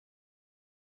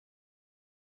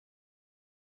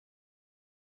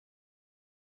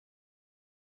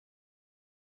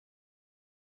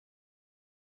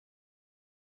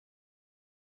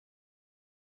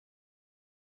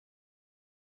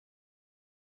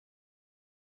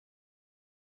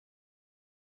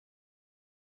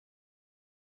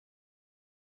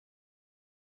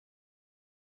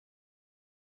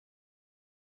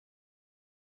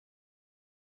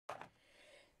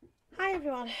Hi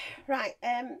everyone. Right,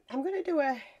 I'm going to do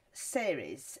a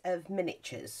series of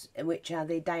miniatures, which are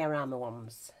the diorama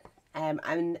ones.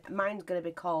 And mine's going to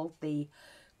be called the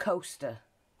coaster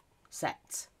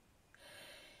set.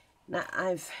 Now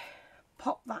I've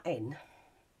popped that in.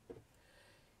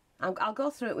 I'll go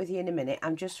through it with you in a minute.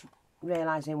 I'm just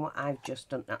realising what I've just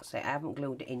done. That's it. I haven't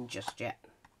glued it in just yet.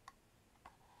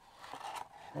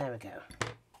 There we go.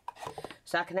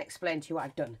 So I can explain to you what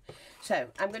I've done. So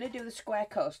I'm going to do the square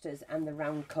coasters and the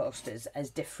round coasters as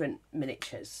different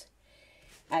miniatures.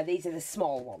 These are the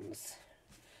small ones.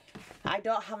 I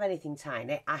don't have anything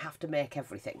tiny. I have to make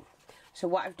everything. So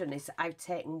what I've done is I've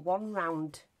taken one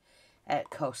round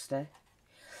coaster,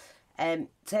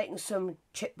 taken some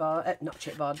corrugated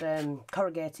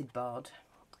board,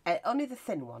 only the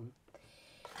thin one,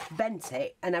 bent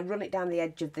it, and I run it down the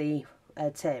edge of the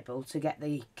table to get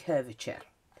the curvature.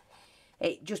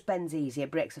 It just bends easier,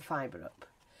 breaks the fibre up.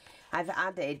 I've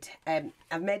added,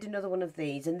 I've made another one of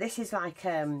these, and this is like,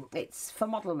 it's for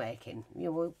model making, you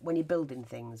know, when you're building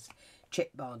things,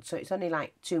 chipboard, so it's only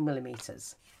like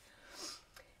 2mm.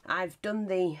 I've done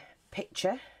the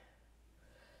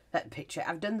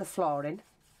I've done the flooring.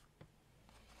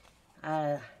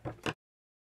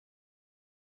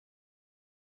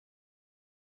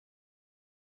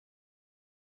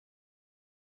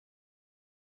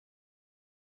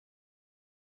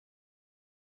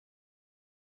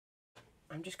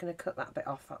 I'm just going to cut that bit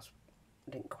off. I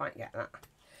didn't quite get that.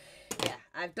 Yeah,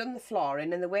 I've done the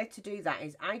flooring, and the way to do that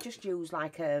is I just use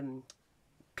like a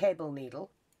cable needle,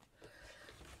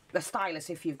 a stylus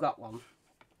if you've got one.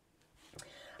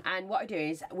 And what I do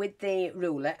is with the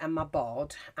ruler and my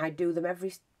board, I do them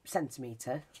every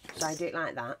centimetre. So I do it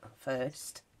like that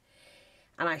first,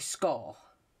 and I score.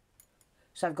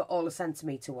 So I've got all the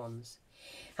centimetre ones,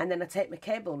 and then I take my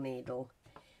cable needle,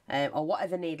 or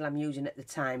whatever needle I'm using at the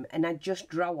time, and I just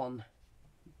draw on,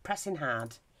 pressing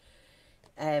hard,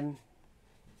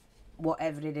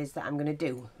 whatever it is that I'm going to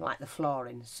do, like the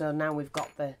flooring. So now we've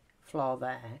got the floor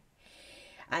there,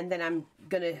 and then I'm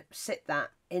going to sit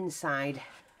that inside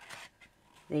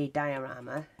the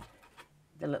diorama,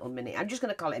 the little mini. I'm just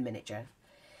going to call it a miniature.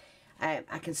 I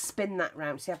can spin that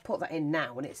round. See, I've put that in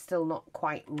now, and it's still not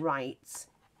quite right.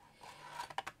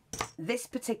 This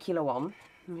particular one,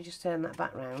 let me just turn that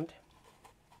back round.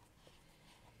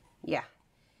 Yeah,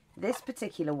 this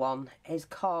particular one is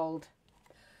called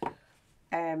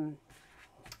the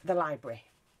library.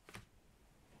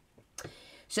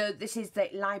 So this is the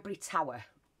library tower.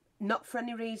 Not for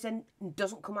any reason,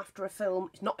 doesn't come after a film.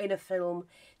 It's not in a film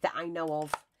that I know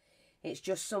of. It's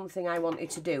just something I wanted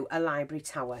to do, a library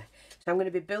tower. So I'm going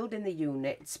to be building the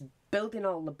units, building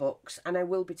all the books, and I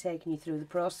will be taking you through the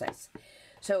process.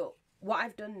 So what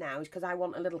I've done now is, because I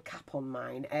want a little cap on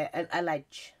mine, a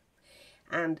ledge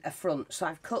and a front. So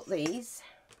I've cut these.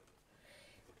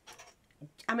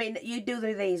 I mean, you do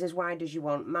these as wide as you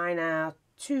want. Mine are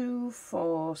 2,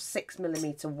 4,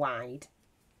 6mm wide.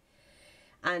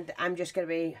 And I'm just going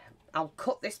to be, I'll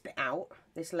cut this bit out,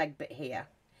 this leg bit here.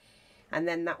 And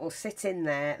then that will sit in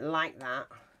there like that.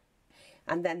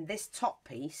 And then this top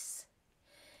piece.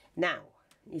 Now,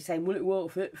 you're saying, well, it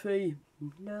won't fit, Fee.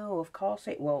 No, of course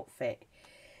it won't fit.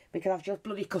 Because I've just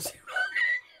bloody cut it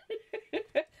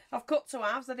wrong. I've cut to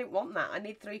halves. I didn't want that. I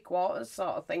need 3/4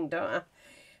 sort of thing, don't I?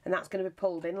 And that's going to be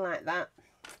pulled in like that.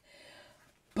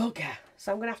 Bugger.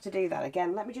 So I'm going to have to do that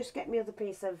again. Let me just get my other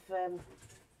piece of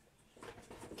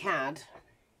card.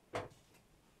 Let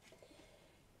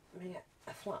me get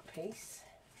a flat piece.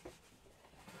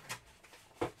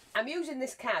 I'm using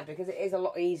this card because it is a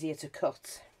lot easier to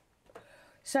cut.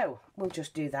 So we'll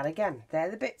just do that again.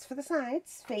 They're the bits for the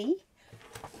sides. Fee,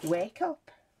 wake up.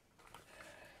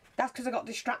 That's because I got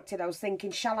distracted. I was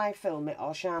thinking, shall I film it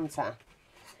or shan't I?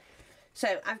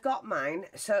 So I've got mine.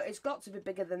 So it's got to be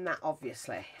bigger than that,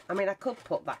 obviously. I mean, I could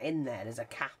put that in there as a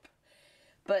cap,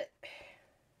 but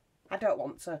I don't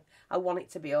want to. I want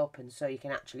it to be open so you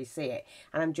can actually see it.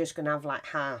 And I'm just going to have like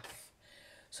half.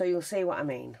 So you'll see what I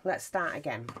mean. Let's start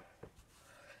again.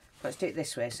 Let's do it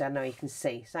this way so I know you can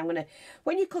see. So I'm going to,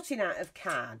 when you're cutting out of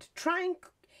card, try and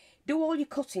do all your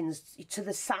cuttings to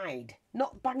the side.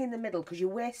 Not bang in the middle, because you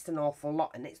waste an awful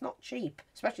lot and it's not cheap.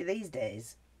 Especially these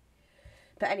days.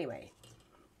 But anyway.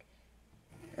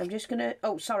 I'm just going to,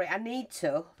 oh sorry, I need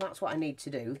to, that's what I need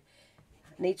to do.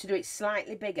 I need to do it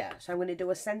slightly bigger. So I'm going to do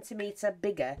 1 centimetre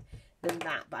bigger than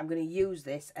that. But I'm going to use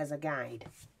this as a guide.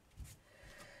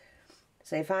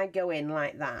 So if I go in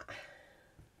like that,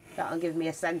 that'll give me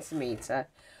 1 centimetre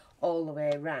all the way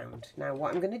around. Now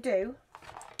what I'm going to do,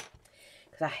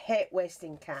 because I hate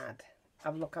wasting card.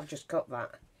 Look, I've just cut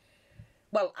that.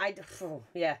 Well,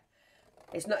 yeah,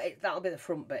 it's not. That'll be the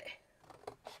front bit.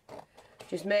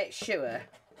 Just make sure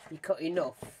you cut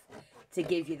enough to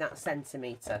give you that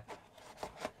centimetre.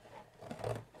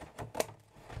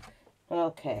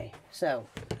 Okay, so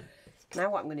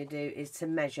now what I'm going to do is to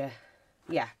measure,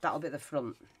 yeah, that'll be the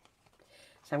front.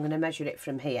 So I'm going to measure it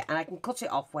from here, and I can cut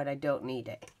it off when I don't need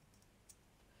it.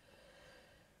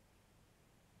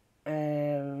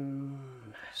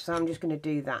 So I'm just going to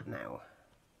do that now.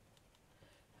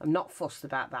 I'm not fussed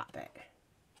about that bit.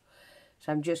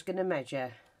 So I'm just going to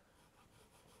measure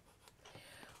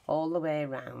all the way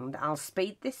around. I'll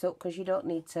speed this up because you don't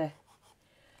need to,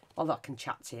 although I can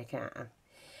chat to you, can't I?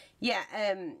 Yeah,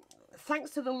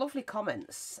 thanks to the lovely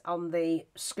comments on the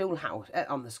schoolhouse,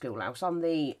 on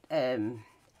the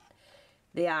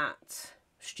art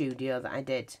studio that I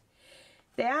did.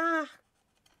 They are,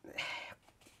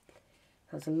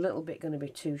 there's a little bit going to be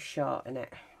too short in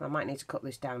it. I might need to cut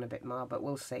this down a bit more, but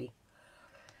we'll see.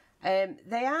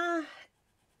 They are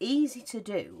easy to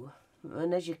do,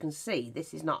 and as you can see,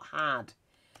 this is not hard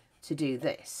to do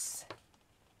this.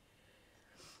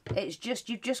 It's just,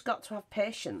 you've just got to have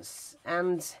patience,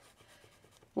 and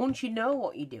once you know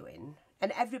what you're doing,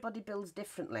 and everybody builds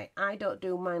differently. I don't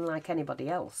do mine like anybody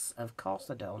else, of course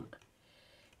I don't,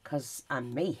 because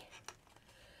I'm me.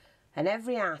 And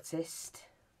every artist,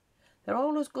 they're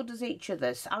all as good as each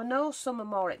other's. I know some are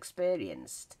more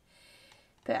experienced,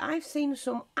 but I've seen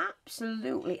some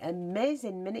absolutely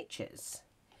amazing miniatures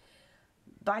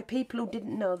by people who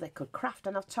didn't know they could craft,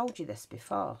 and I've told you this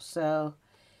before. So,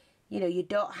 you know, you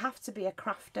don't have to be a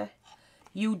crafter.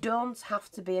 You don't have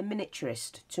to be a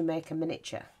miniaturist to make a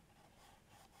miniature.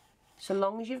 So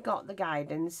long as you've got the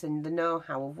guidance and the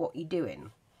know-how of what you're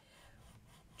doing,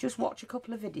 just watch a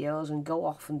couple of videos and go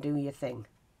off and do your thing.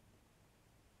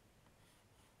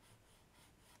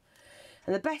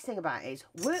 And the best thing about it is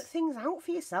work things out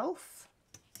for yourself.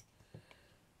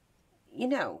 You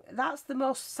know, that's the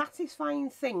most satisfying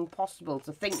thing possible,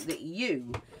 to think that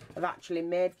you have actually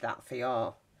made that for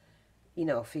your, you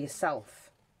know, for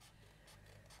yourself,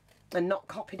 and not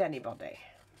copied anybody.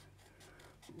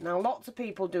 Now, lots of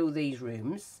people do these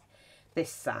rooms this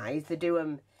size. They do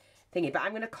them thingy, but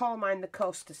I'm going to call mine the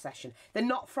coaster session. They're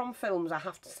not from films, I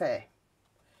have to say.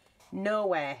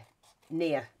 Nowhere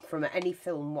near from any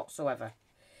film whatsoever.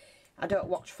 I don't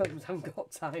watch films, I haven't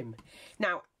got time.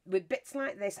 Now, with bits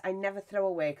like this, I never throw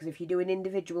away, because if you're doing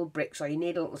individual bricks or you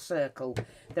need a little circle,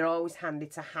 they're always handy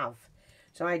to have.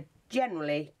 So I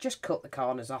generally just cut the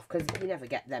corners off, because you never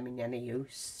get them in any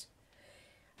use.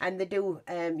 And they do,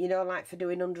 you know, like for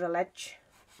doing under a ledge.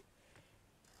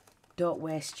 Don't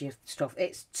waste your stuff.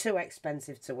 It's too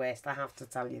expensive to waste, I have to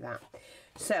tell you that.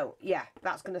 So, yeah,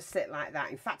 that's going to sit like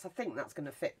that. In fact, I think that's going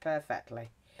to fit perfectly.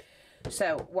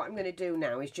 So, what I'm going to do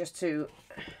now is just to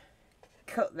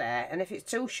cut there. And if it's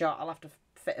too short, I'll have to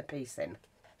fit a piece in.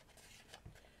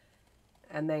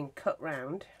 And then cut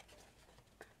round.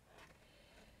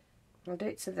 I'll do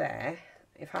it to there.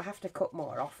 If I have to cut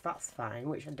more off, that's fine,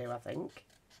 which I do, I think.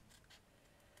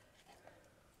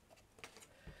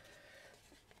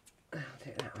 I'll do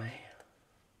it that way.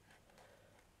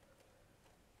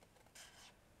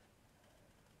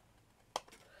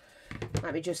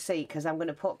 Let me just see, because I'm going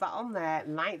to put that on there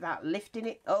like that, lifting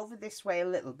it over this way a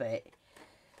little bit.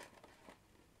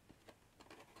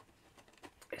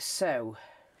 So,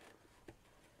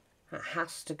 that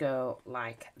has to go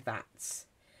like that.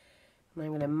 And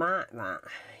I'm going to mark that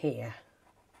here.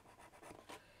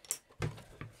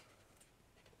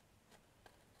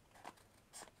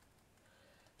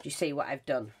 Do you see what I've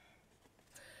done?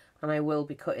 And I will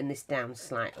be cutting this down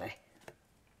slightly.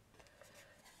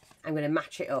 I'm going to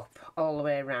match it up all the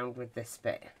way around with this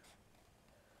bit.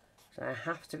 So I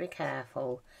have to be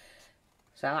careful.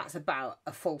 So that's about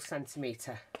a full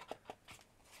centimetre.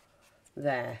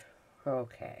 There.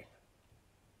 Okay.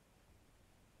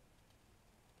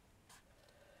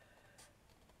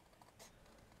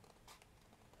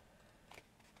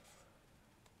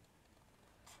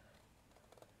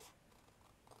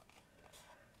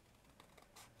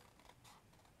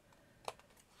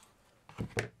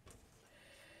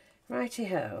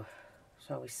 Righty-ho.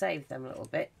 So we save them little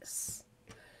bits.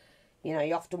 You know,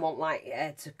 you often want like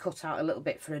to cut out a little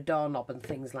bit for a doorknob and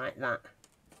things like that.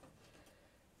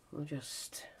 We'll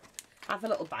just have a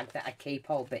little bag that I keep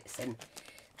all bits in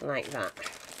like that.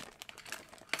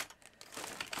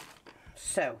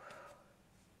 So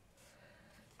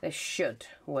this should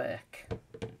work,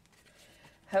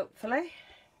 hopefully.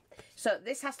 So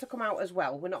this has to come out as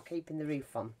well. We're not keeping the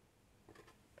roof on.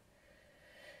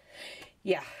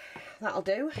 Yeah, that'll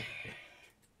do.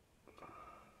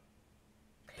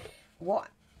 What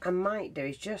I might do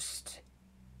is just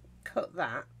cut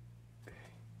that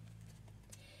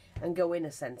and go in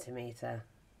a centimetre.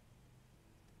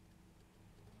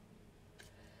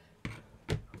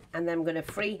 And then I'm going to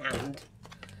freehand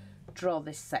draw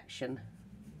this section.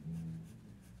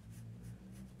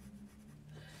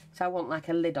 So I want like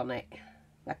a lid on it,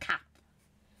 a cap.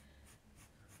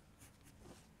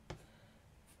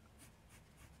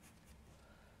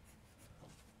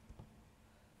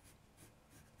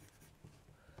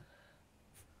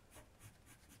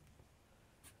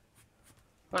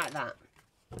 Like that.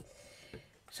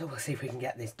 So we'll see if we can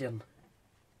get this done.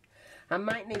 I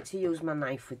might need to use my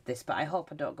knife with this, but I hope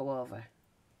I don't go over.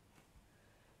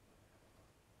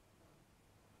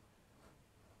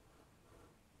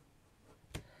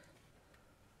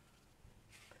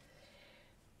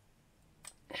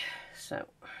 So.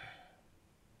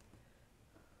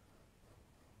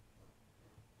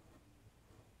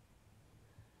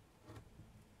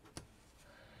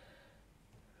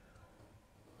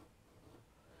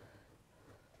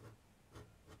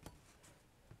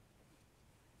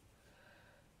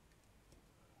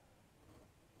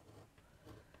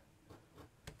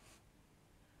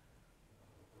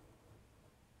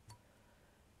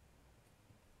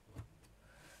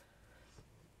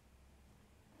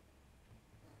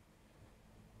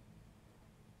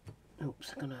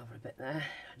 Oops, I've gone over a bit there.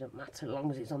 It doesn't matter as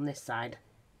long as it's on this side,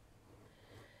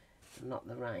 not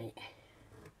the right.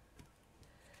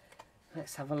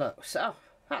 Let's have a look. So,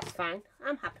 that's fine.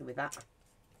 I'm happy with that.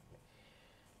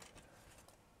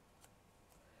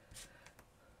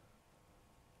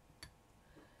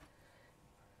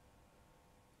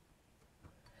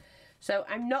 So,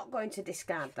 I'm not going to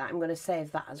discard that. I'm going to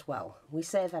save that as well. We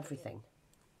save everything.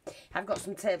 I've got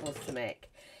some tables to make.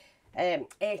 A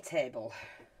table.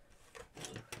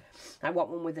 I want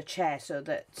one with a chair so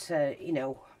that, you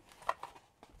know,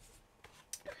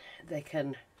 they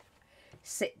can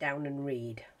sit down and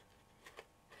read.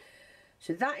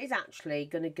 So that is actually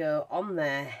going to go on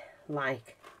there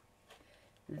like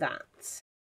that.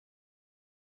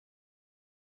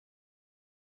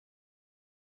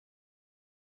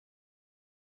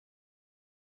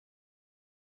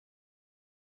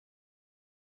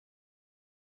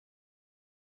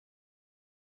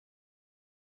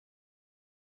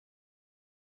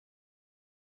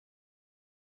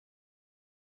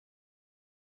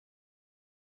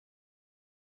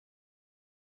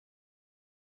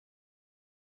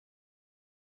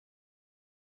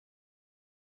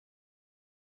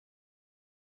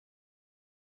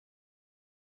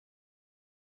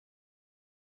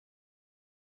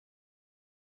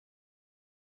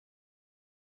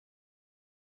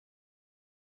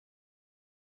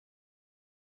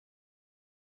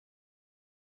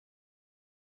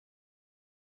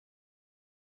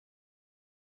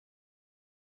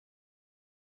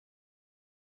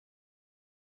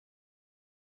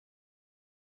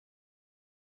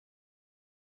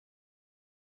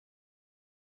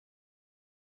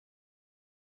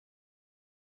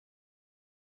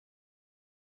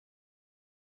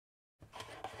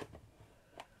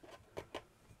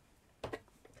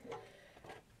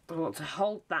 I want to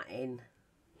hold that in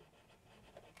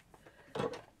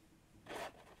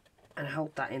and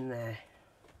hold that in there.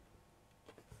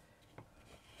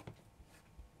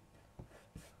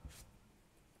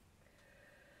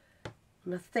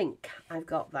 And I think I've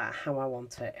got that how I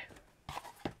want it.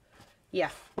 Yeah,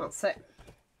 that's it.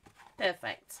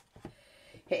 Perfect.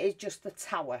 It is just the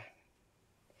tower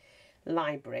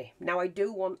library. Now I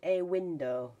do want a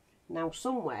window. Now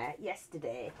somewhere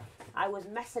yesterday I was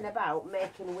messing about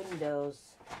making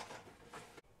windows.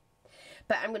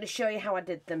 But I'm going to show you how I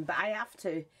did them. But I have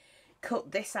to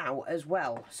cut this out as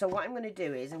well. So what I'm going to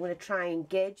do is I'm going to try and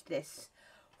gauge this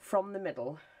from the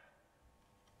middle.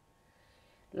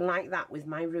 Like that with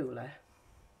my ruler.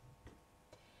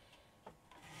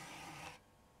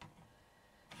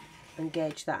 And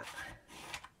gauge that.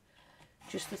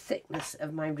 Just the thickness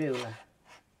of my ruler.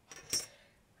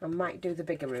 I might do the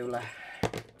bigger ruler,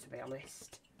 to be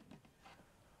honest.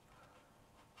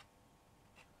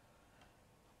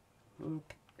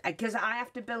 Because I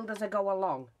have to build as I go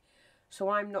along. So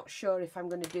I'm not sure if I'm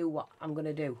going to do what I'm going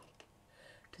to do.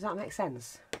 Does that make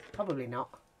sense? Probably not.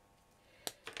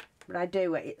 But I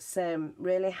do it. It's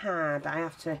really hard. I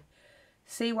have to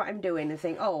see what I'm doing and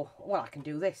think, oh, well, I can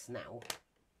do this now.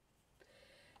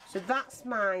 So that's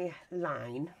my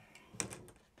line.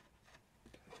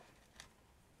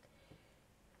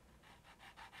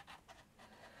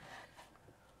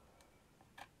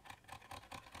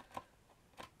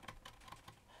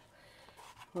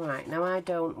 Right, now I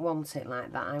don't want it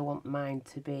like that. I want mine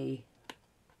to be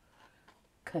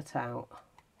cut out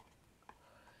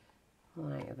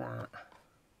like that.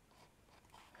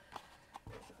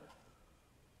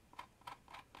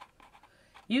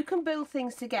 You can build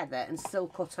things together and still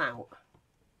cut out.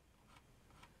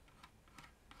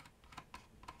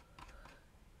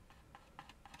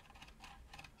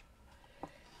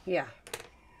 Yeah,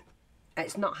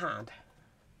 it's not hard.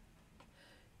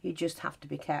 You just have to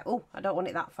be careful. Oh, I don't want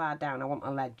it that far down. I want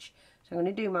a ledge. So I'm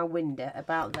going to do my window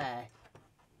about there.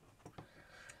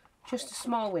 Just a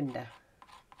small window.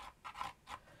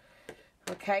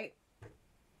 Okay.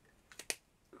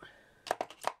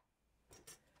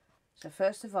 So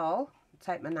first of all,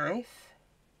 take my knife.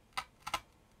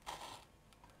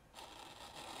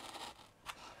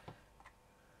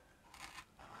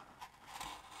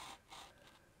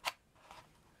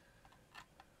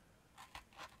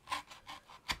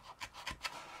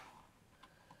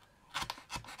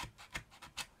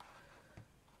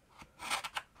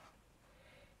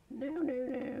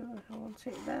 No, I want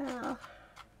it there.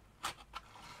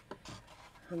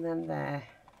 And then there.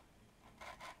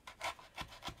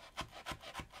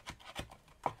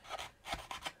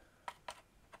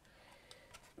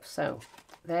 So,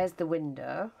 there's the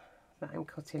window that I'm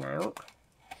cutting out.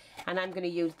 And I'm going to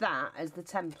use that as the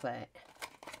template.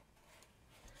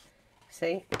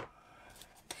 See?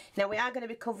 Now we are going to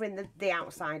be covering the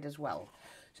outside as well.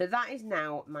 So that is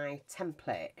now my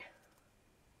template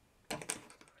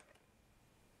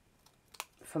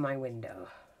for my window.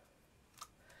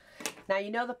 Now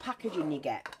you know the packaging you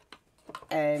get,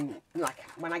 like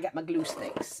when I get my glue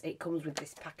sticks, it comes with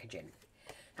this packaging,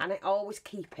 and I always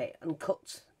keep it and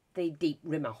cut the deep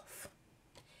rim off.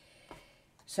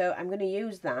 So I'm going to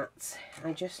use that.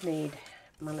 I just need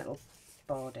my little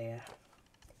board here,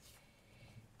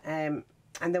 and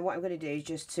then what I'm going to do is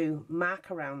just to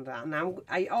mark around that. Now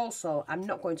I'm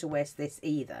not going to waste this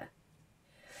either,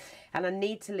 and I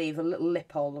need to leave a little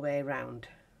lip all the way around.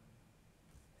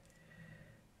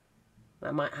 I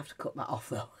might have to cut that off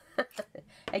though.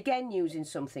 Again, using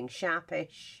something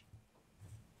sharpish.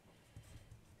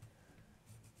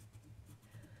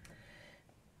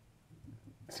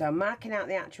 So I'm marking out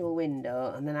the actual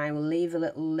window, and then I will leave a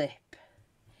little lip.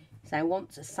 So I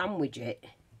want to sandwich it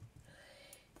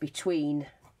between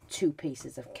two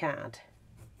pieces of card.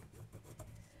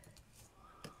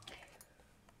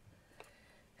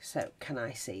 So can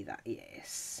I see that?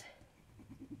 Yes.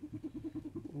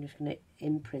 I'm just going to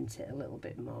imprint it a little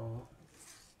bit more.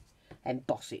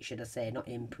 Emboss it, should I say, not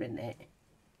imprint it.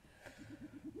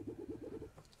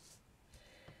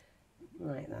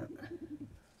 Like that.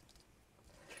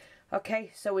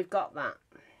 Okay, so we've got that.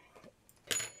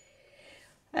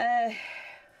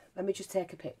 Let me just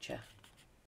take a picture.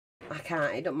 I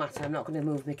can't, it don't matter, I'm not going to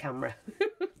move my camera.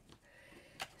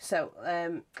 So,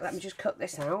 let me just cut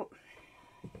this out.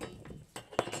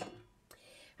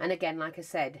 And again, like I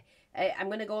said, I'm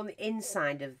going to go on the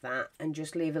inside of that and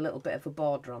just leave a little bit of a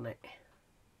border on it.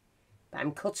 But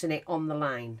I'm cutting it on the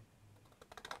line.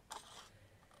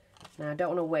 Now, I don't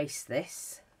want to waste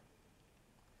this.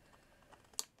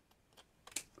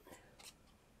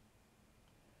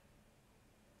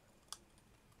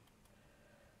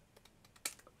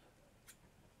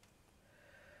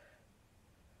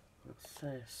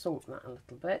 Let's salt that a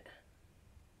little bit.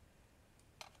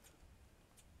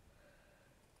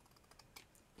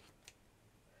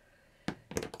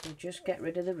 And just get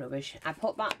rid of the rubbish. I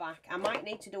put that back. I might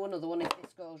need to do another one if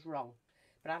this goes wrong,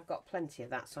 but I've got plenty of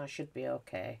that, so I should be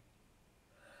okay.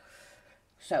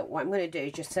 So what I'm going to do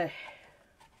is just to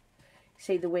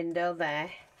see the window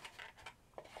there.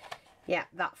 Yeah,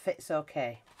 that fits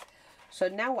okay. So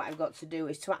now what I've got to do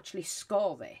is to actually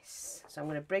score this. So I'm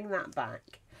going to bring that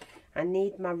back. I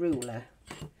need my ruler,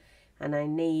 and I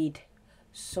need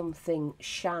something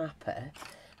sharper,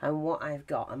 and what I've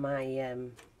got are my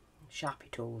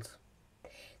Sharpie tools.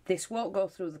 This won't go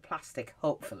through the plastic,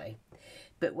 hopefully,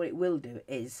 but what it will do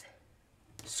is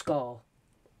score.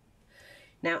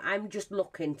 Now I'm just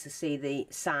looking to see the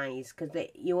size, because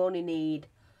you only need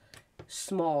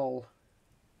small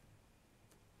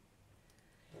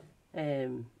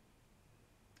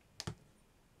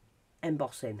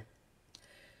embossing.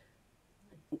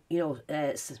 You know,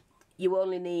 you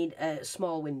only need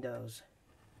small windows.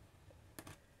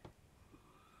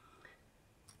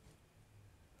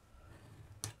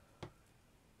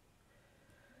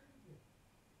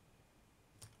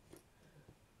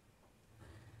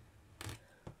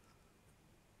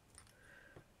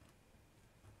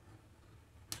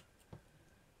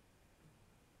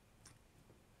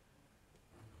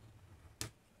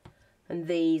 And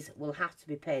these will have to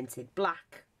be painted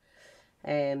black,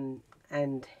 and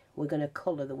we're going to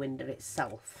colour the window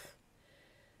itself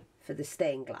for the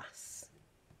stained glass.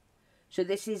 So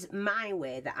this is my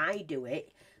way that I do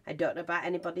it. I don't know about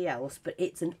anybody else, but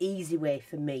it's an easy way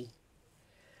for me.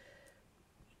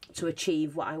 to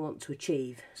achieve what I want to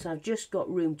achieve. So I've just got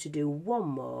room to do one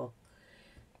more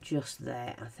just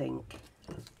there, I think.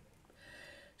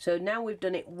 So now we've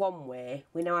done it one way,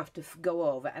 we now have to go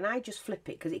over, and I just flip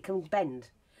it because it can bend.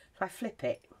 So I flip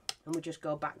it and we just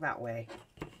go back that way.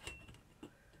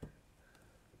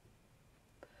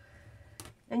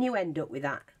 And you end up with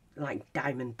that like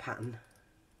diamond pattern.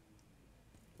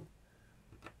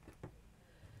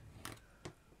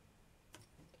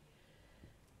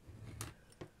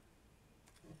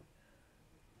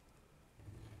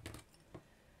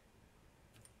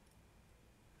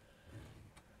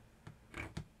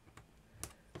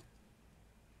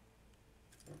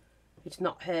 It's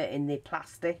not hurting the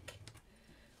plastic.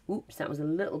 Oops, that was a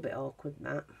little bit awkward,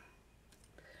 that.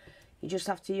 You just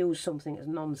have to use something that's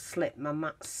non-slip. My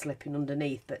mat's slipping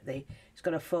underneath, but it's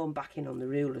got a foam backing on the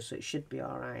ruler, so it should be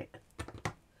alright.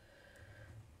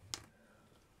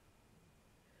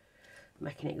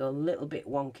 Making it go a little bit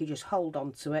wonky, just hold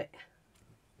on to it.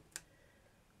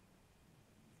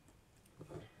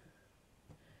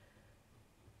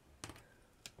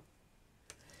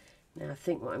 Now I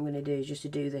think what I'm going to do is just to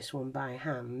do this one by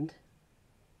hand.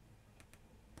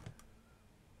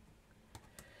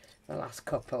 The last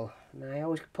couple. And I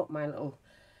always put my little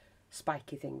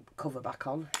spiky thing cover back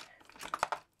on.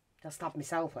 I'll stab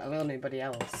myself, let alone anybody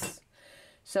else.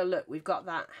 So look, we've got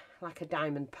that like a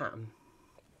diamond pattern.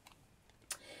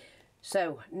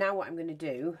 So now what I'm going to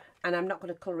do, and I'm not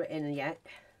going to colour it in yet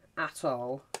at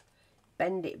all,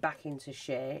 bend it back into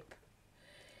shape.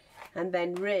 And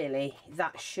then really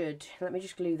that should, let me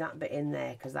just glue that bit in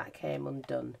there because that came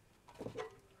undone.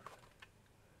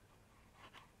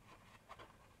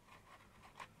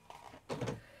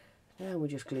 Now we'll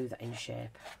just glue that in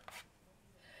shape.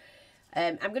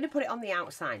 I'm going to put it on the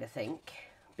outside, I think,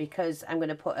 because I'm going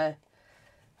to put a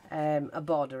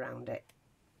border around it.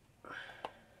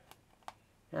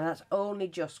 Now that's only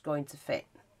just going to fit.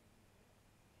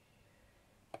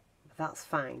 That's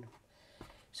fine.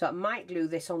 So I might glue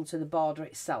this onto the border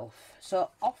itself.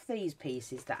 So off these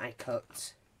pieces that I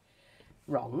cut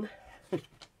wrong,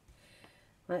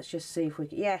 let's just see if we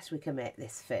can, yes, we can make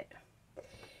this fit.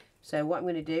 So what I'm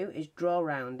going to do is draw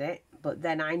around it, but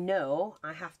then I know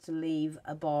I have to leave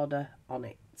a border on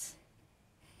it.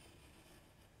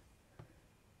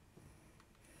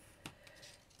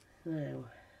 Now,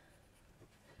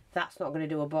 that's not going to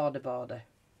do a border.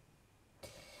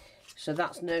 So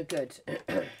that's no good.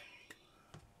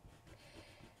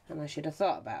 And I should have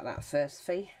thought about that first,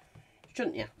 Fee,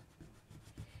 shouldn't you?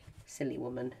 Silly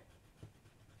woman.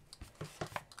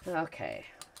 Okay.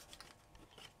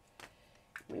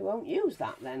 We won't use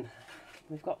that then.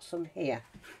 We've got some here.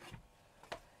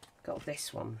 Got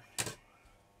this one.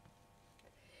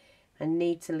 I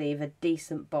need to leave a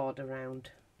decent border round.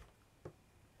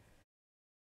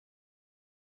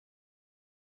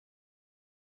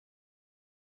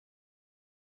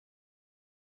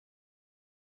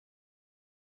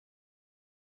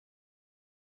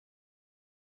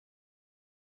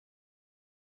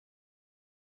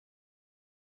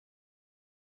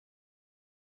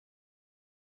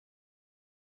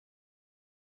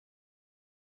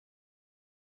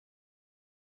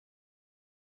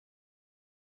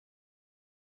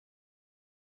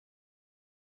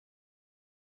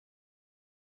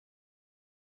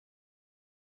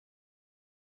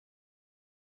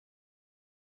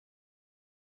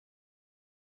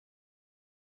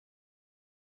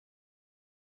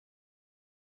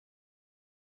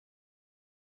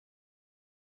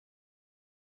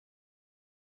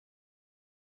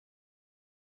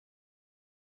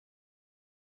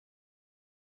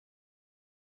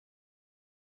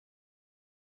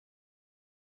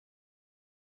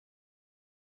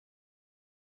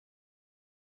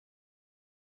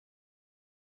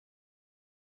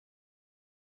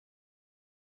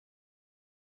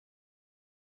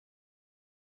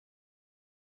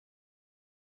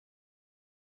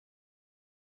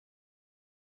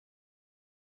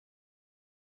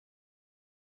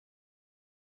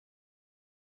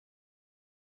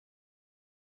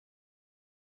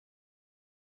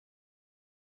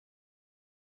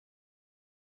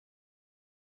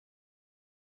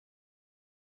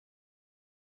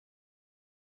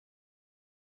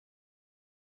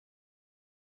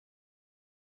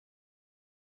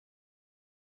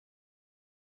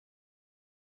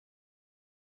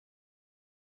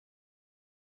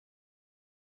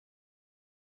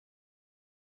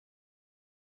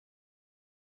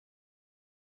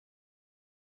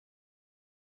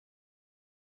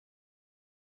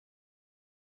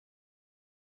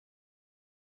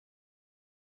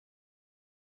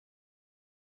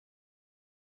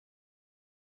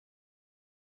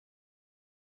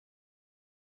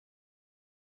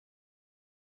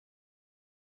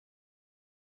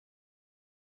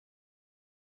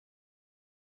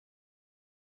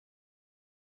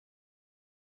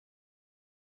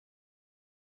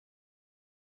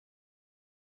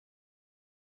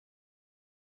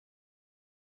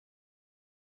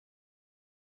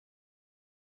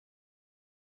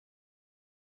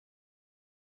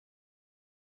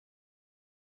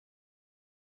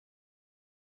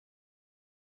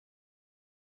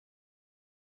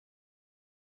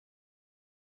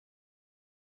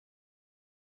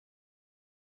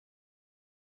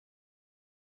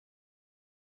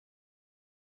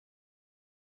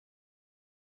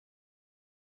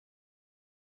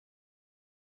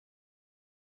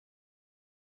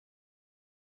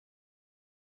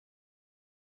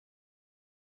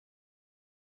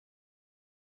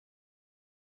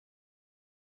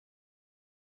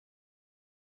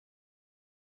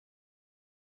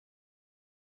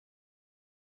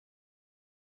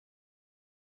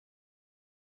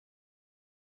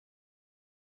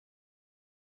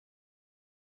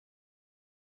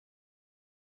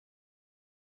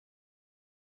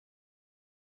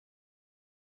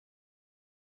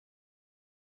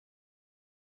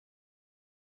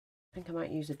 I think I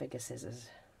might use a bigger scissors.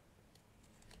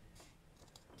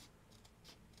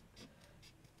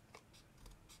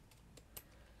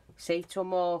 See, to a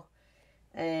more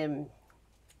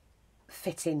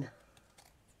fitting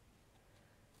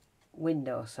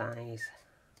window size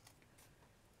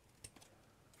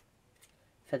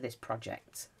for this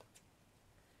project.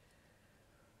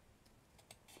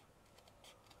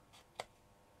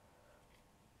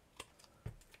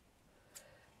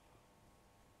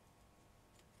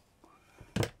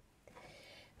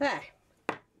 There,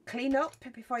 clean up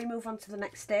before you move on to the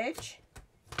next stage.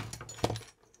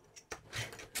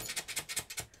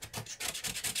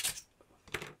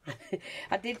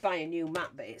 I did buy a new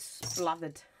mat, but it's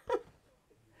slathered.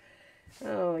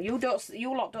 Oh, you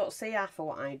lot don't see half of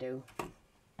what I do.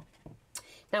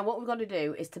 Now what we're going to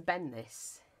do is to bend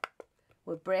this.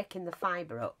 We're breaking the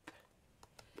fibre up.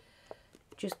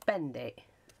 Just bend it.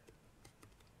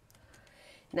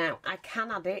 Now I can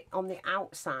add it on the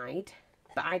outside,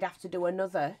 but I'd have to do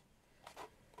another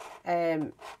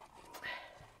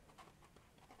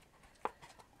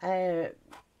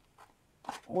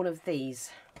one of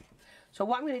these. So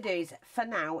what I'm going to do is, for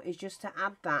now, is just to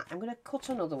add that. I'm going to cut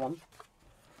another one.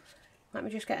 Let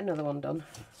me just get another one done.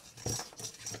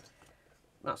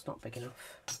 That's not big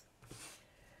enough.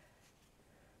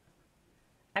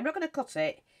 I'm not going to cut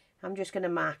it. I'm just going to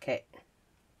mark it.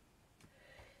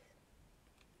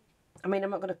 I mean,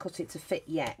 I'm not going to cut it to fit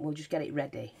yet. We'll just get it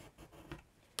ready.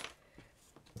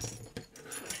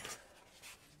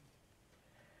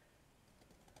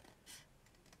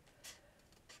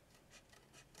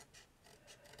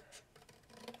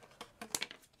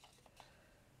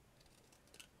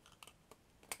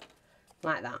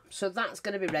 Like that. So that's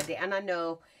going to be ready. And I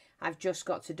know I've just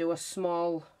got to do a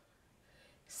small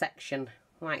section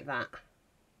like that.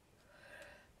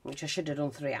 Which I should have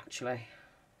done 3 actually.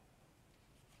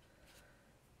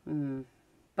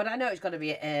 But I know it's got to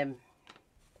be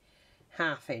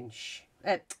 ½ inch,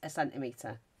 a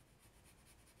centimetre.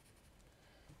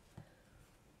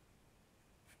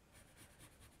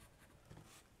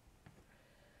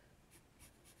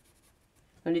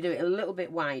 I'm going to do it a little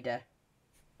bit wider.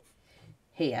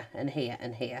 Here and here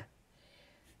and here.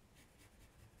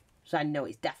 So I know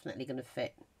it's definitely going to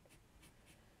fit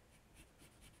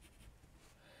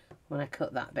when I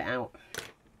cut that bit out.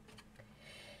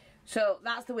 So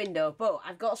that's the window, but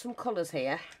I've got some colours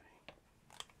here,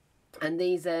 and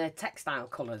these are textile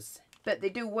colours, but they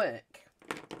do work.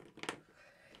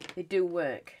 They do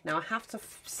work. Now I have to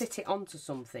sit it onto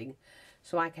something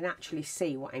so I can actually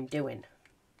see what I'm doing.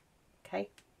 Okay.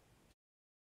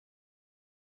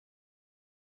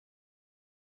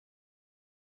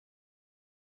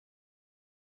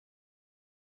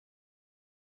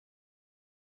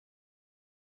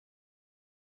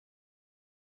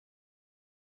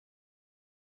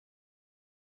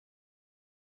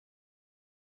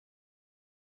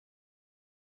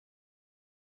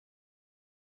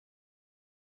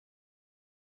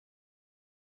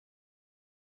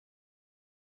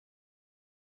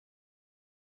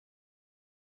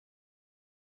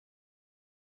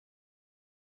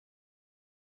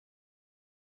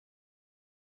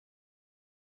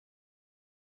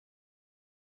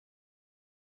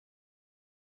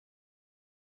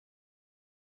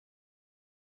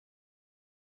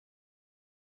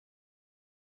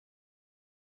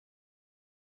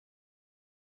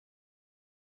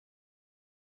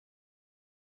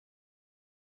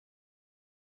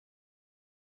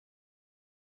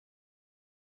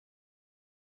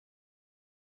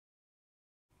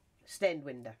 Stained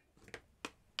window.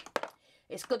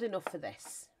 It's good enough for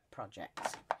this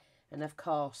project, and of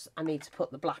course I need to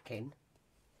put the black in,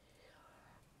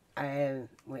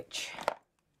 which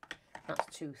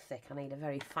that's too thick. I need a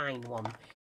very fine one.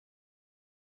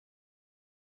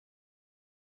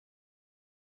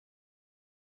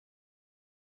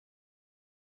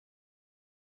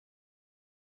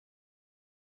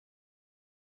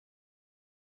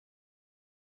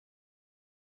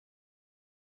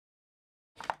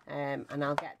 And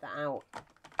I'll get that out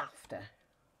after.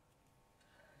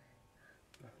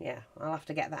 Yeah, I'll have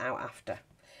to get that out after.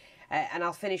 And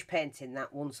I'll finish painting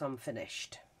that once I'm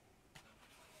finished.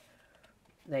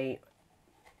 I'm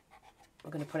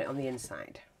going to put it on the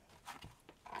inside.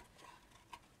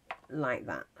 Like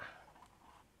that.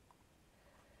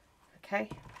 Okay.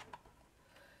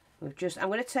 I'm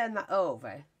going to turn that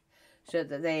over so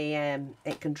that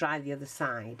it can dry the other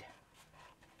side.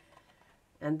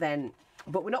 And then,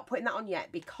 but we're not putting that on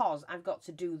yet because I've got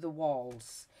to do the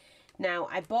walls. Now,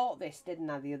 I bought this, didn't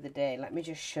I, the other day? Let me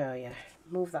just show you.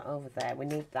 Move that over there. We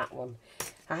need that one.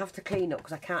 I have to clean up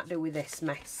because I can't do with this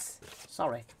mess.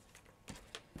 Sorry.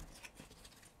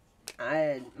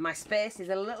 my space is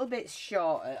a little bit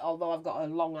shorter, although I've got a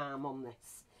long arm on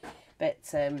this. But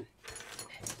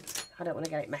I don't want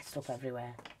to get it messed up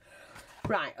everywhere.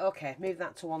 Right, okay, move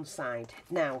that to one side.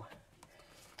 Now,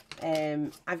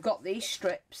 I've got these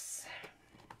strips.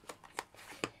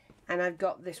 And I've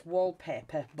got this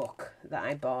wallpaper book that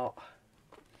I bought.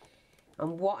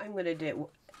 And what I'm going to do,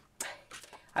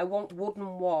 I want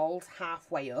wooden walls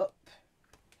halfway up.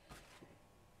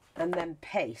 And then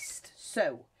paste.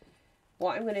 So,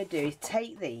 what I'm going to do is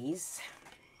take these.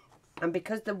 And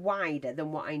because they're wider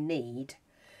than what I need,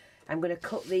 I'm going to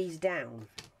cut these down.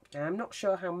 And I'm not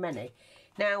sure how many.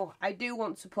 Now, I do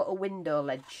want to put a window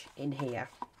ledge in here.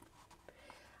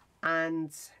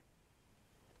 And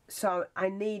so I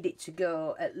need it to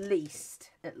go at least.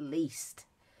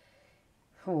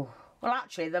 Oh, well,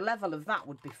 actually, the level of that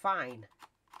would be fine.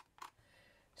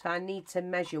 So I need to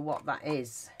measure what that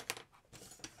is.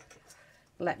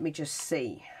 Let me just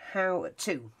see. How,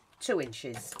 2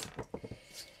 inches.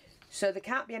 So they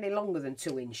can't be any longer than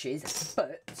 2 inches,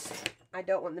 but I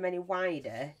don't want them any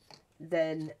wider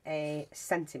than a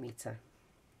centimetre.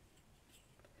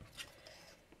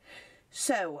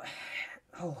 So,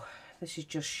 oh, this is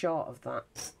just short of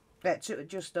that.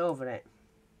 Just over it.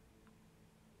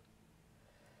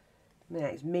 Yeah,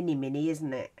 it's mini,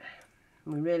 isn't it?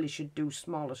 We really should do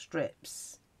smaller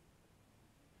strips.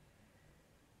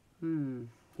 You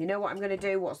know what I'm going to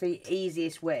do? What's the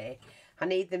easiest way? I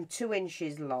need them 2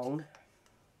 inches long.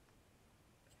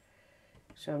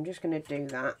 So I'm just going to do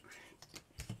that.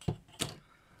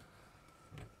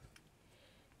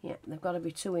 Yeah, they've got to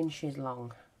be 2 inches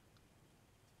long.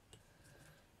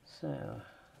 So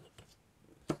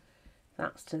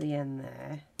that's to the end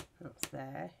there. That's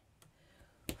there.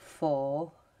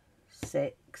 4,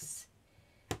 6,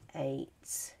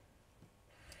 8.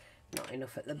 Not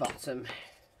enough at the bottom.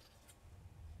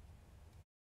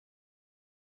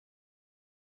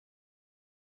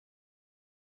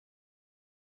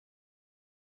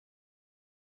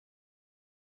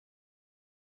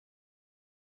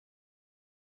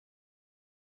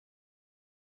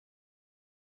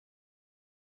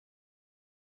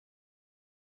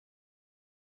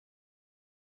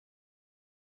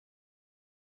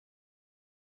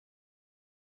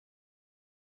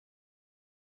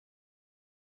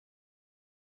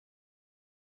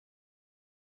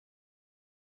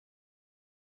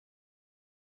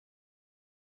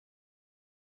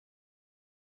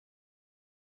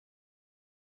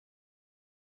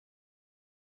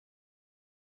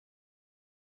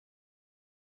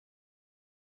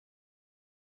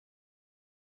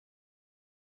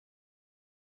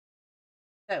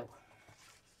 So,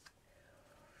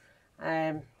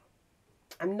 I'm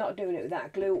not doing it with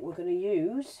that glue. We're going to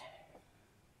use.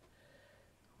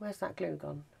 Where's that glue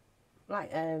gone? Right,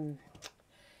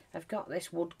 I've got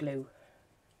this wood glue.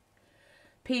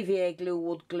 PVA glue,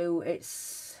 wood glue.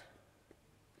 It's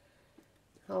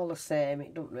all the same.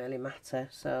 It doesn't really matter.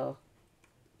 So,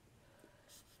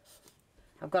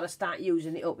 I've got to start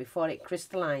using it up before it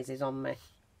crystallises on me.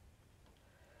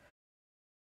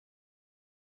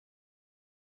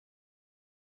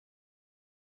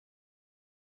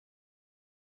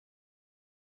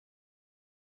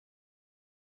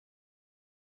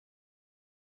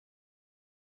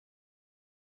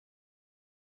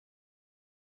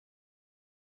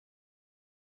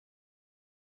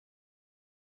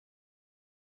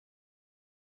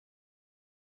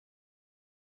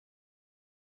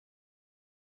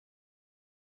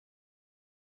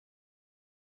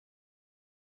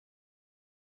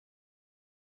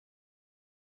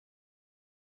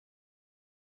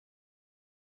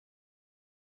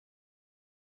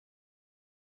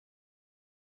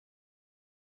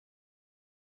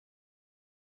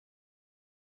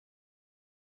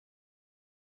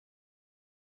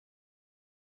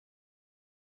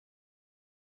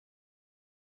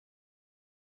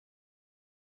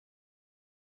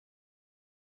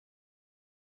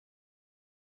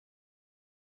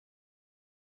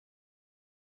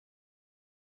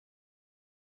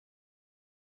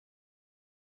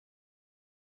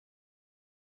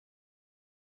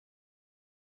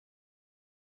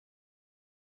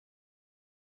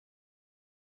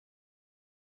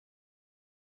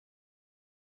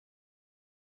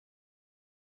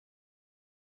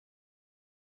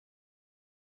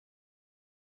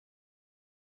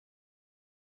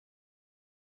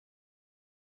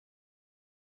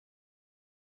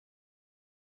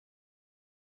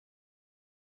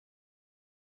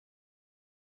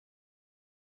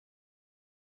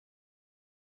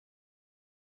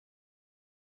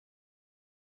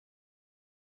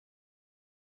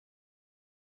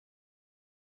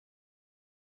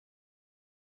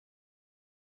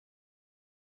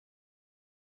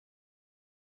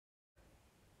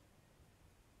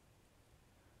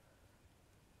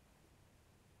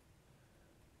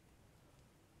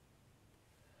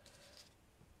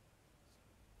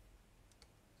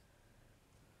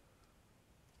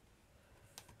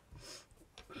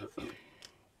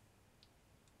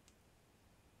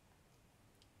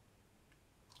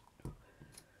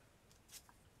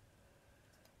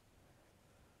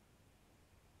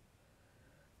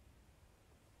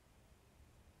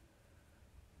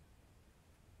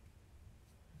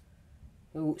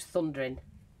 Ooh, it's thundering.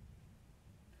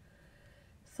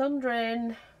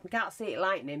 Thundering. We can't see it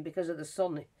lightning because of the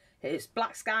sun. It's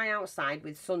black sky outside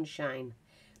with sunshine,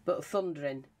 but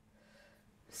thundering.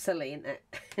 Silly, isn't it?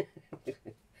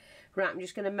 Right, I'm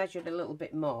just going to measure it a little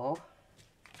bit more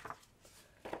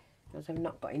because I've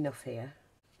not got enough here.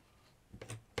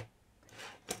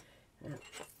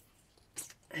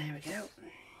 There we go.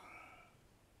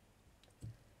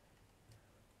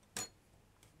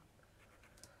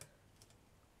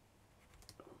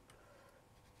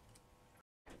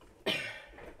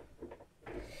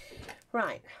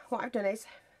 Right, what I've done is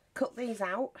cut these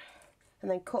out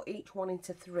and then cut each one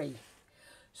into 3.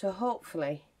 So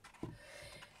hopefully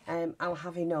I'll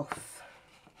have enough.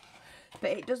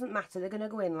 But it doesn't matter, they're going to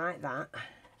go in like that.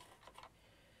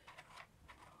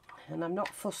 And I'm not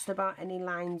fussed about any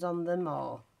lines on them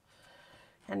or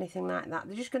anything like that.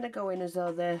 They're just going to go in as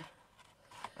though they're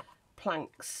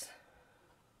planks.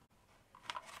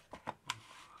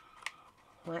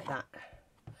 Like that.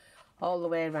 All the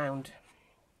way around.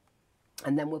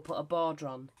 And then we'll put a border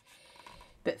on.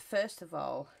 But first of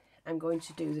all, I'm going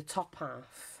to do the top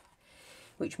half,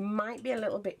 which might be a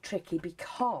little bit tricky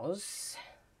because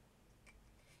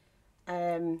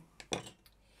with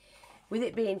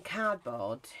it being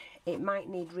cardboard, it might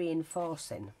need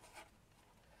reinforcing.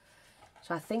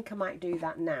 So I think I might do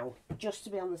that now, just to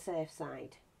be on the safe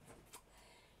side.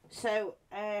 So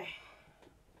I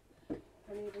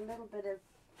need a little bit of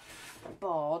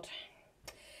board.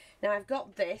 Now I've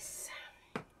got this.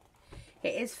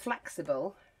 It is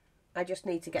flexible, I just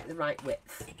need to get the right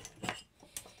width.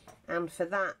 And for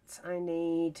that I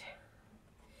need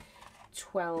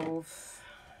 12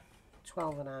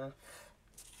 and a half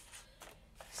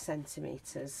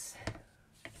centimetres.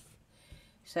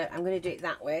 So I'm going to do it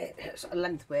that way,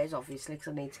 lengthways obviously,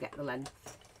 because I need to get the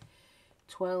length.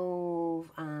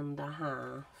 12 and a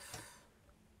half.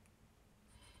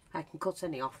 I can cut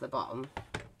any off the bottom,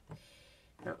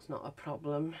 that's not a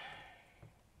problem.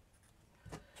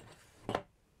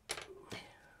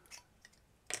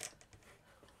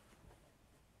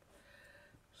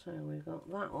 So we've got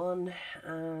that one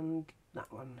and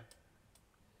that one.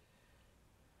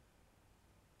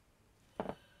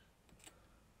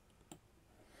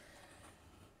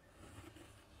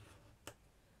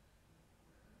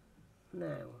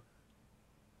 Now,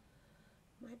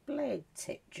 my blade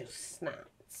tip just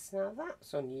snaps. Now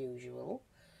that's unusual,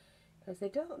 because they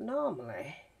don't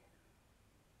normally.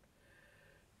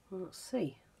 Let's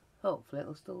see. Hopefully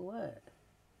it'll still work.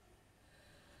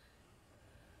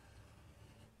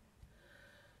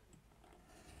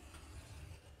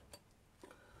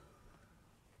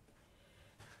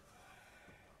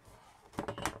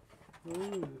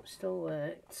 Still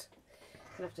worked.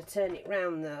 I'll have to turn it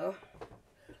round though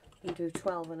and do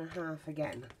 12 and a half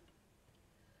again.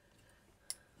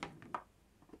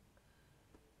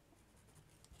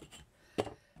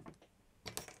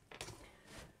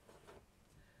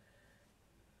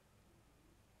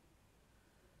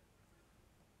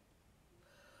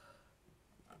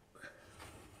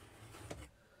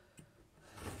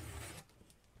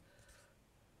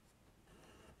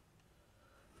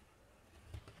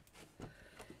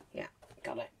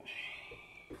 Got it.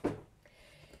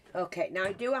 Okay, now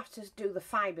I do have to do the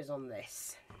fibres on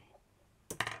this,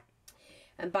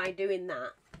 and by doing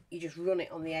that you just run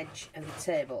it on the edge of the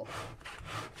table,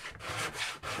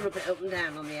 rub it up and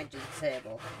down on the edge of the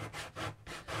table.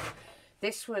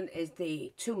 This one is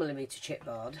the 2mm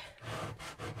chipboard,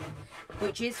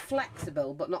 which is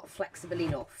flexible but not flexible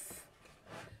enough.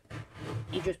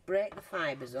 You just break the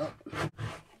fibres up,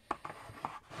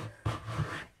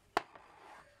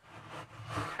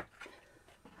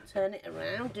 turn it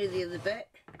around, do the other bit.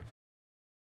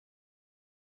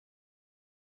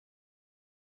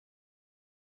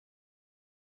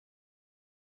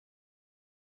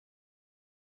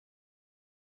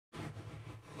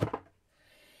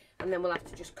 And then we'll have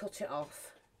to just cut it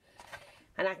off.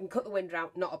 And I can cut the winder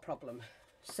out, not a problem.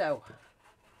 So,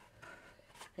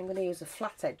 I'm going to use a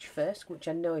flat edge first, which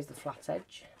I know is the flat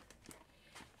edge.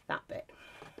 That bit.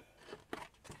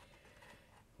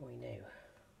 We know.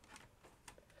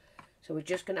 So we're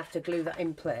just going to have to glue that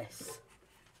in place.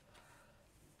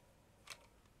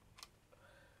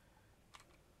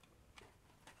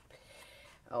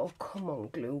 Oh, come on,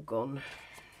 glue gun.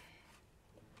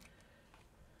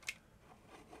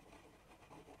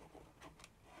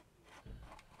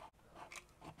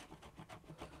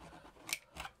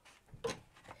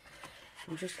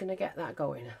 I'm just going to get that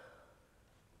going.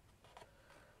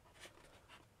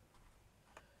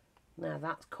 Now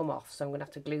that's come off, so I'm going to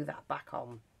have to glue that back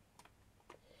on.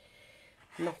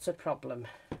 Not a problem.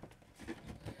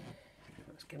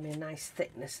 Let's Give me a nice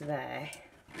thickness there.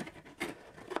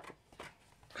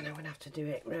 And I'm going to have to do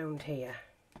it round here.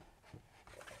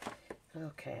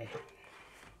 Okay.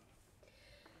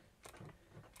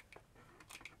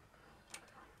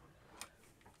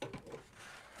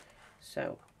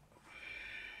 So.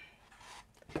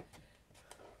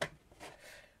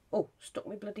 Oh, stuck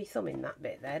my bloody thumb in that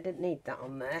bit there. Didn't need that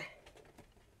on there.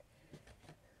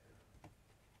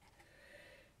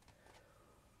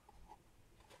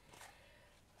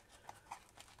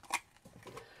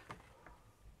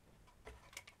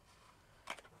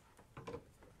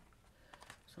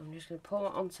 So I'm just going to pull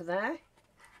it onto there.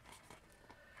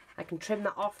 I can trim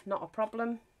that off, not a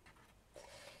problem.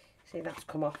 See, that's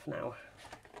come off now.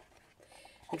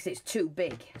 Because it's too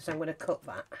big, so I'm going to cut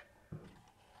that.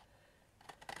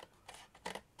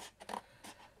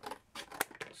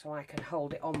 So I can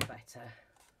hold it on better.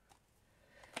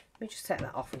 Let me just take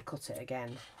that off and cut it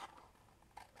again.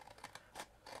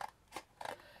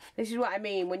 This is what I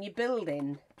mean, when you're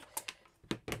building,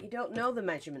 you don't know the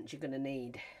measurements you're going to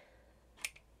need.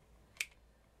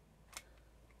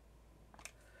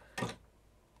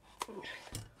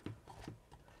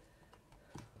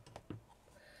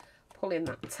 Pull in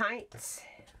that tight.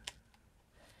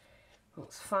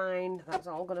 That's fine, that's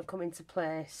all going to come into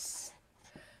place.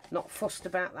 Not fussed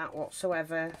about that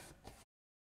whatsoever.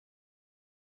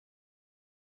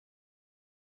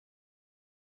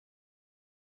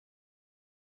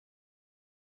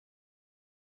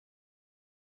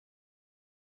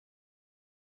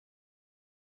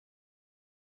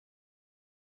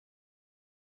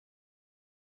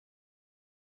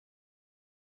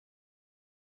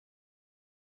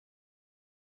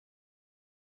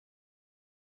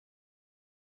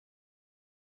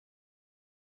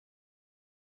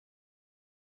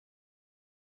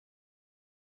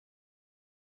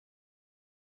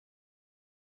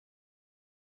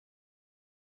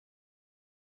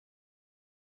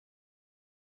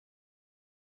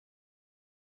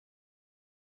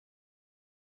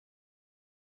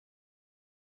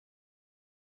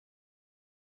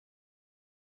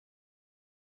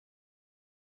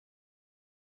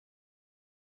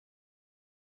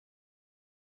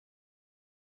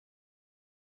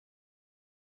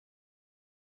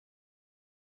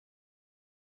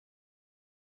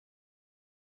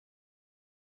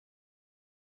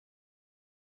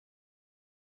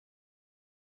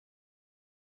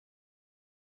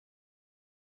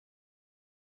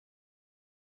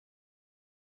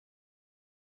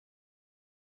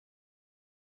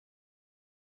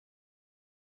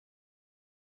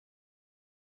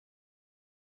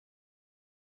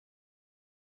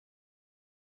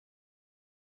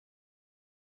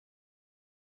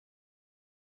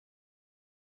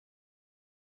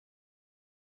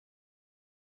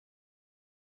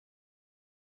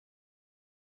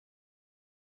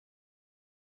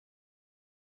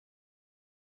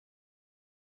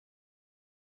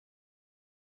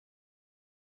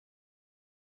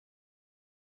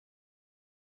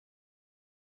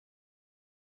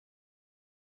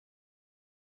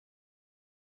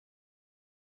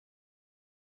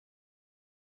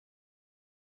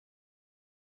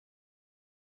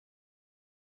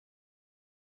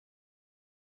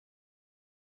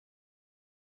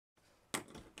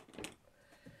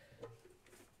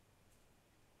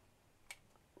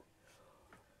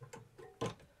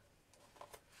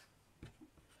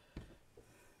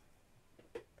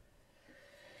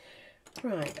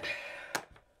 Right.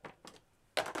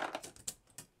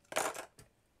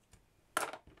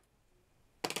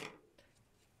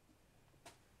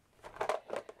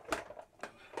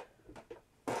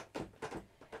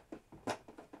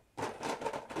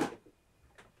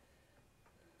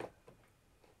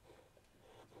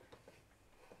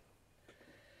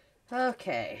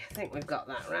 Okay, I think we've got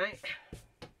that right.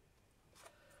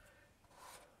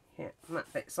 Yeah,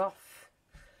 that bit's off.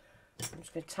 I'm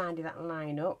just going to tidy that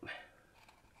line up.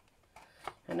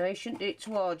 I know you shouldn't do it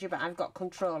towards you, but I've got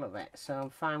control of it, so I'm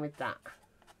fine with that.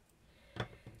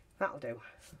 That'll do.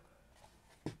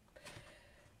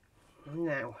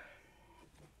 Now.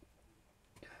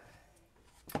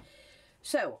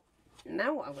 So,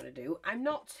 now what I'm going to do, I'm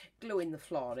not gluing the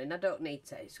flooring, I don't need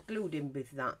to, it's glued in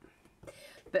with that.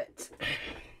 But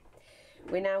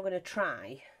we're now going to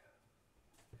try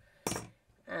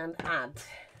and add,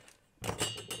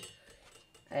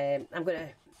 I'm going to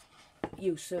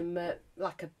use some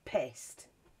like a paste,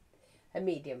 a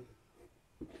medium.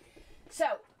 So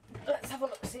let's have a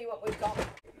look, see what we've got.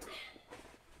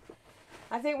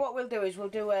 I think what we'll do is we'll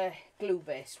do a glue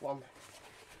based one.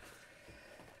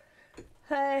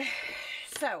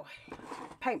 So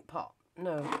paint pot,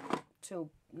 no,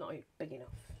 not big enough.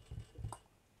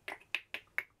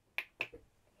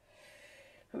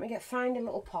 Let me find a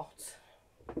little pot.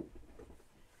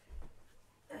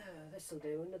 Oh, this'll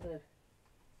do, another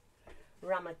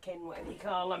ramekin, whatever you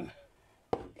call them.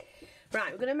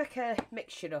 Right, we're going to make a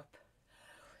mixture up.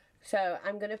 So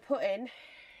I'm going to put in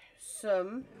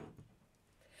some,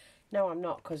 no I'm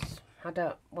not because I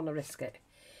don't want to risk it,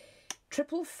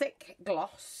 triple thick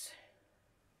gloss,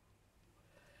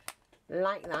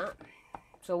 like that.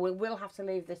 So we will have to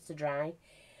leave this to dry.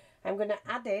 I'm going to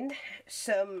add in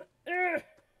some,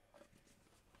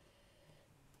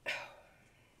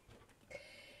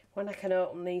 when I can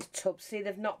open these tubs, see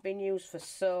they've not been used for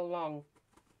so long.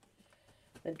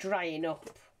 They're drying up.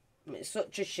 It's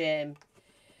such a shame.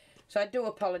 So I do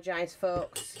apologise,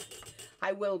 folks.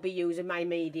 I will be using my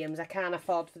mediums. I can't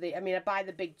afford for the... I mean, I buy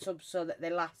the big tubs so that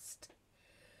they last.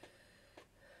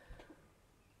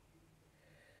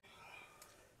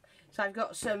 So I've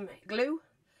got some glue,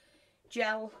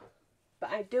 gel, but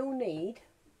I do need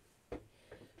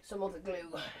some other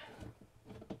glue,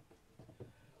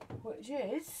 which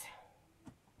is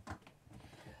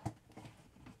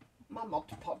my Mod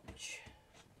Podge.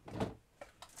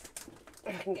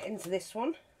 I can get into this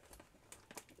one.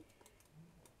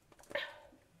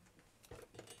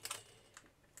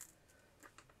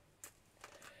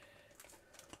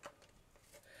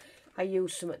 I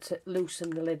use something to loosen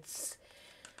the lids.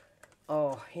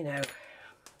 Or, you know,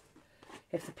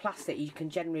 if the plastic, you can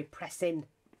generally press in.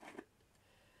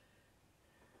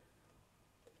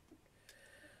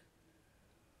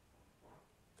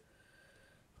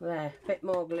 There, a bit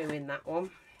more glue in that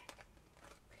one.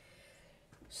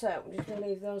 So I'm just going to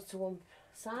leave those to one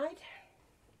side.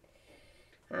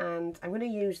 And I'm going to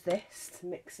use this to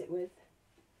mix it with.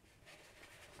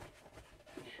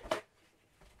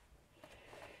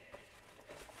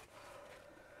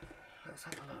 Let's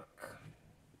have a look.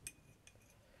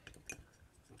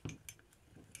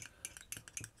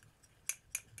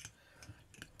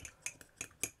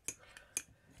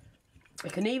 I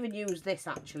can even use this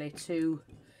actually to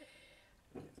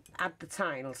add the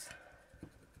tiles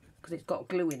because it's got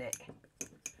glue in it.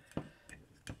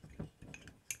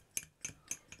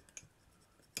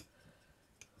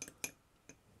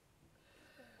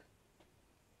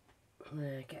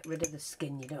 Get rid of the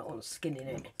skin, you don't want skin in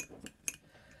it.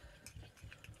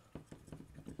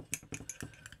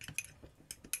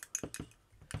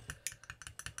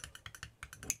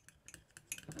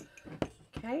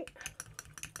 Okay,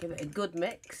 give it a good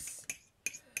mix.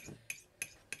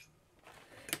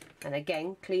 And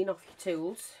again, clean off your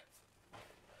tools.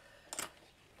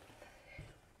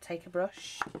 Take a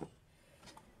brush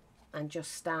and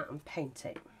just start and paint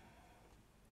it.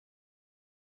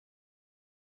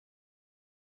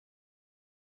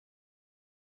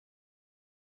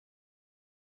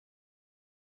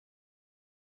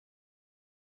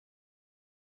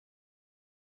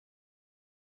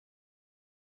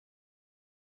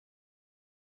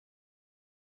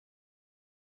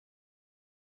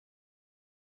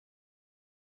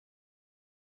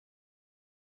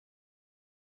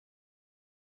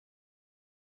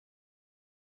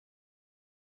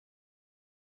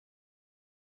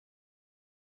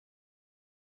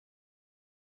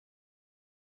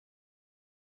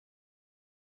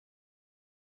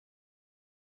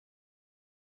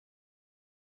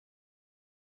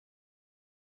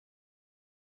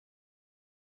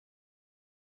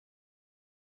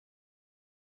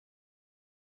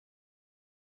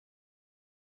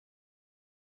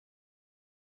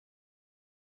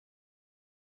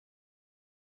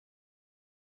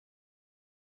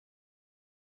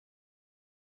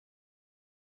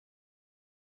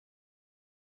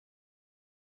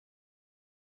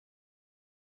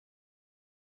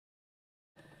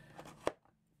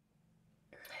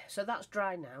 So that's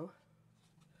dry now.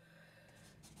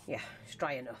 Yeah, it's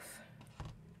dry enough.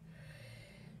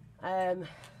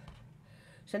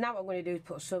 So now what I'm going to do is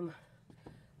put some,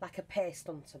 like a paste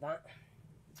onto that.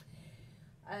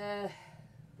 Let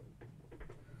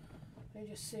me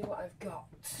just see what I've got.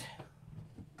 Let's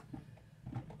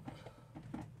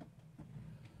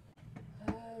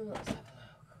have a look.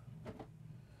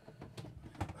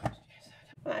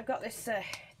 Right, I've got this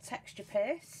texture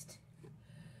paste.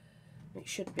 It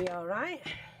should be alright.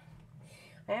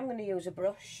 I am going to use a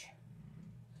brush,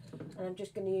 and I'm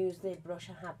just going to use the brush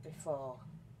I had before.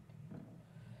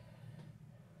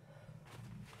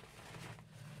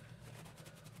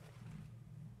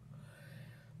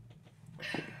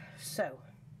 So,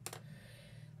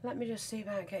 let me just see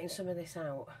about getting some of this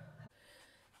out.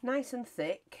 Nice and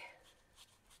thick.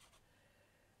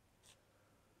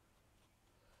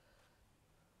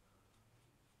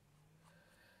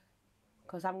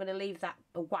 Because I'm going to leave that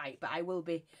white, but I will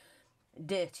be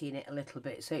dirtying it a little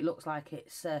bit so it looks like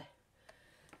it's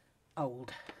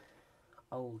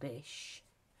oldish.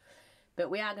 But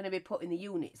we are going to be putting the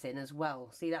units in as well.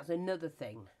 See, that's another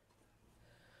thing.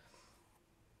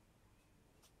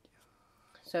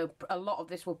 So a lot of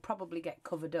this will probably get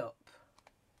covered up.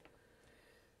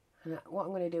 And what I'm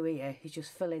going to do here is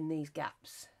just fill in these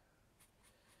gaps.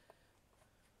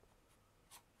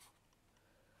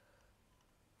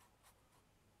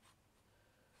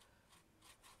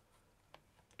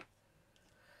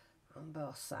 On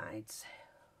both sides.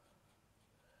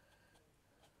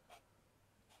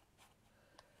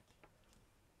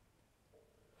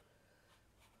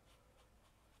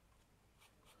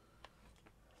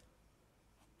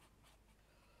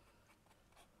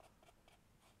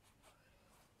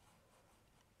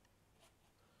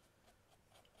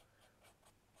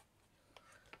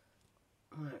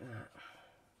 Like that.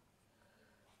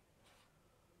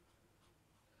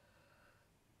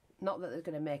 Not that they're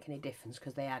going to make any difference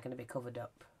because they are going to be covered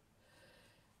up.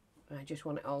 I just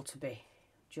want it all to be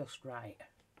just right.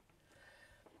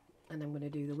 And I'm going to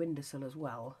do the windowsill as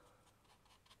well.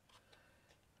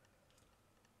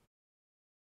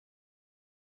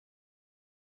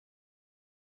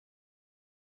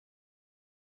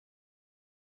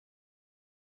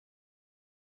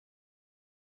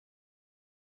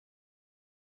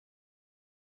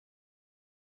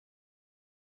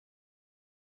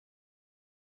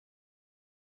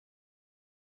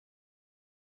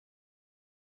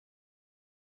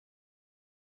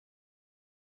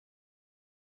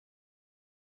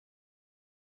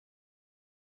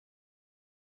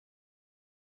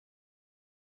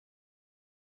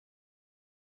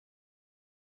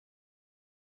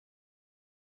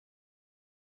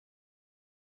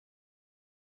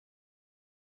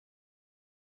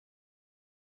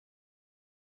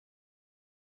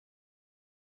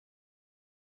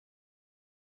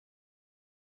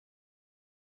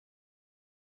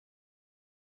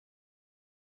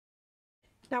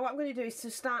 Now what I'm going to do is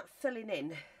to start filling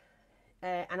in,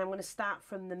 and I'm going to start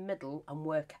from the middle and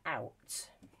work out.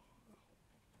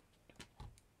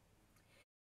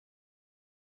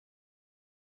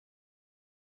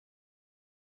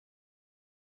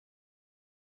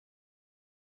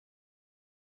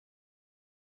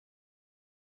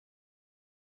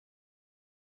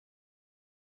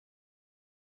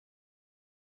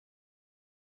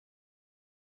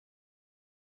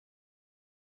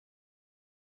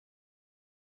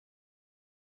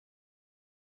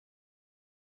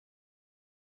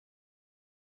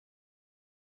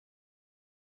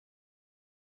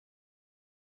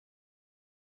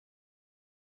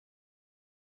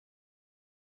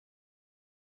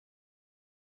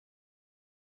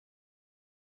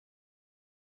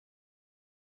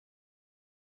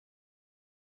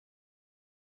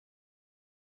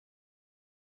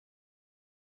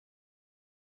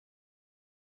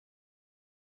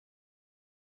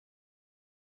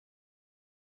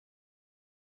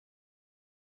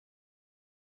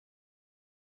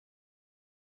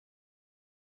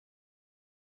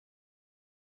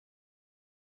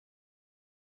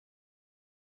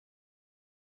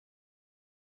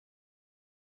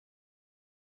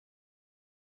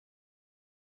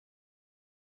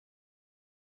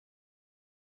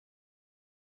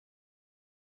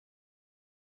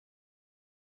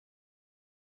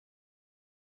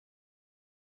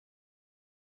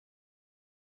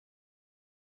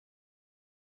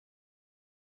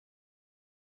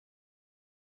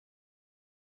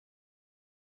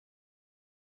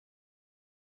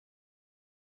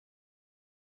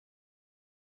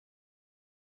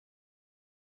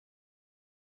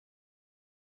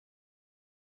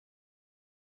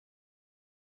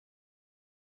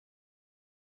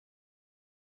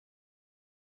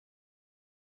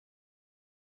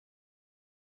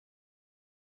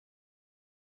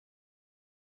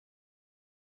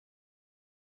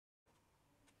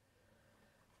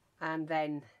 And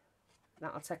then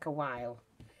that'll take a while,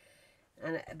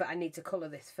 but I need to colour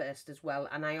this first as well,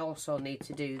 and I also need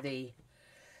to do the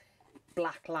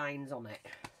black lines on it.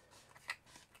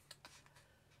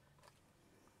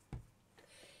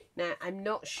 Now I'm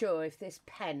not sure if this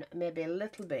pen maybe a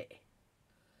little bit,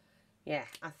 yeah,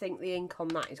 I think the ink on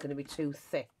that is going to be too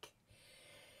thick,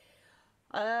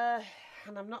 and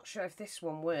I'm not sure if this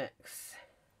one works.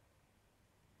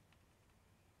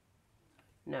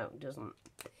 No, it doesn't.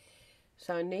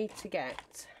 So I need to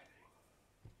get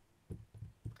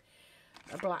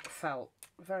a black felt.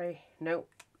 Nope,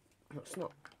 that's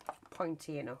not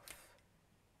pointy enough.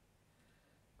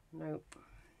 Nope.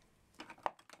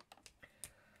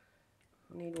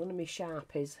 I need one of my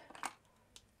Sharpies.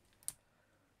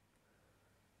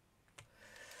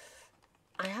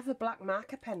 I have a black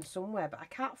marker pen somewhere, but I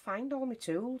can't find all my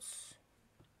tools.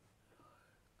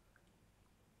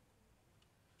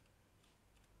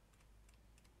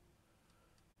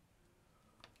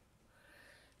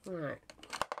 Right,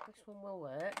 this one will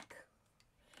work.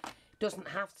 Doesn't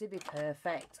have to be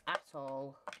perfect at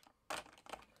all.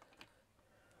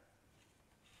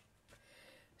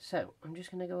 So I'm just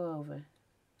going to go over.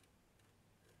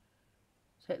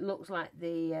 So it looks like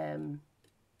the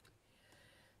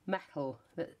metal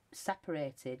that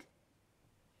separated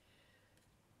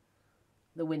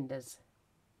the windows.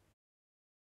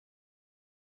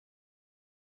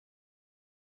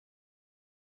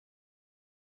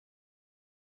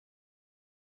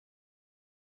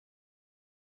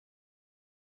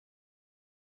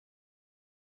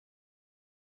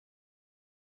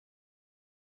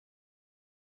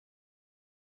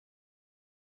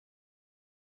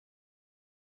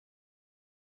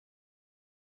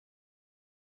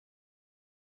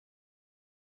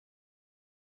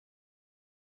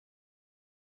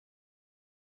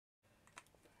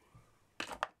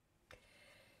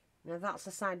 Now that's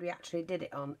the side we actually did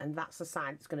it on, and that's the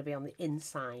side that's going to be on the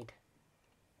inside.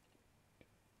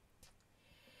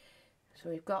 So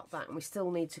we've got that, and we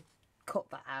still need to cut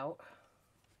that out.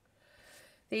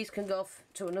 These can go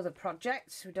to another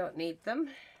project, we don't need them.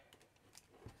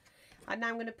 And now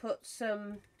I'm going to put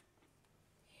some,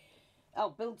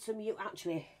 build some,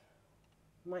 actually,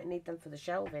 might need them for the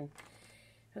shelving.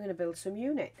 I'm going to build some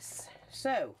units.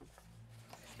 So,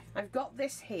 I've got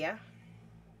this here.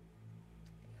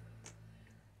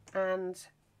 And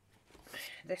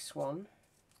this one,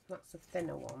 that's the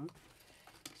thinner one.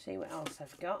 See what else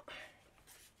I've got.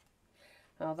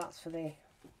 Oh, that's for the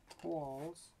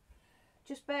walls.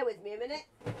 Just bear with me a minute.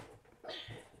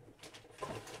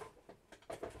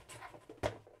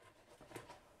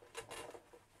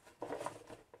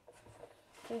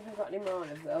 See if I've got any more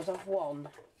of those. I've one.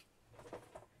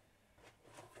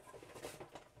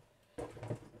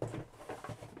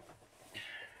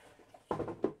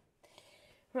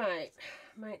 Right,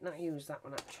 might not use that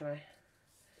one actually.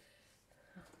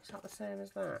 Is that the same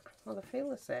as that? Well, they feel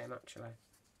the same actually.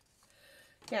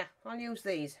 Yeah, I'll use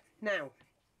these. Now,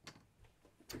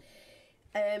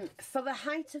 for the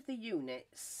height of the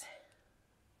units,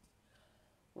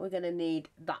 we're going to need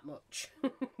that much.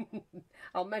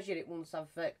 I'll measure it once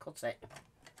I've cut it.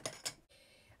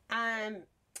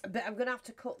 But I'm going to have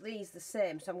to cut these the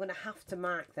same, so I'm going to have to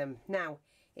mark them. Now,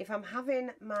 if I'm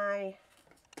having my...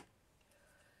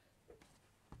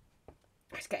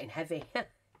 It's getting heavy. If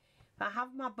I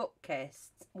have my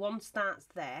bookcase, one starts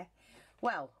there.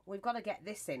 Well, we've got to get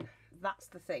this in. That's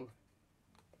the thing.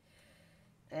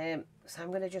 So I'm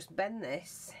going to just bend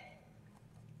this.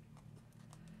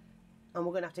 And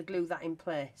we're going to have to glue that in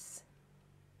place.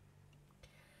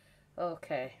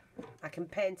 Okay. I can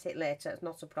paint it later. It's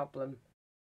not a problem.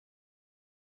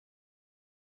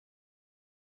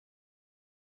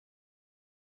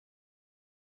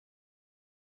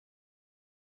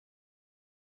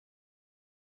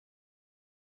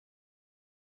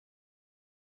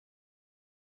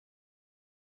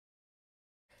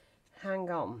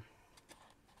 Hang on.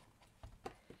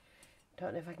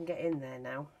 Don't know if I can get in there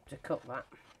now to cut that.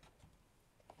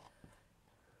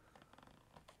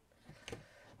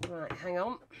 Right, hang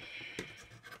on.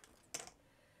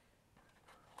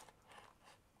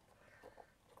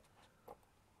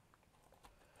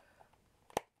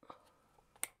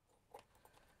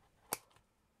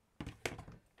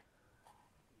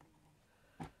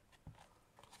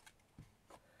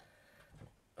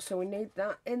 So we need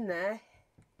that in there.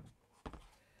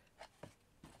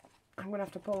 I'm going to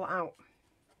have to pull that out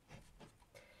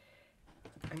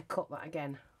and cut that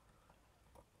again.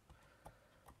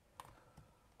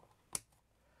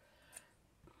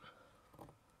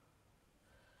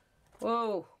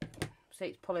 Whoa! See,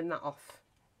 it's pulling that off.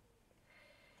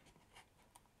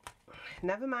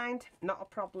 Never mind, not a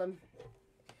problem.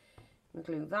 We'll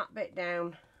glue that bit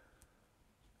down,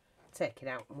 take it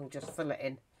out, and we'll just fill it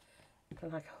in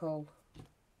like a hole.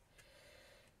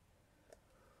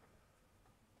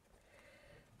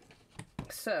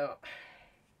 So,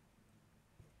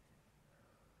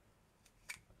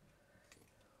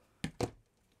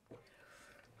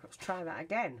 let's try that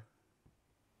again.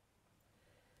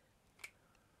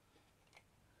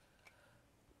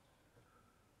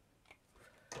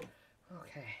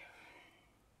 Okay.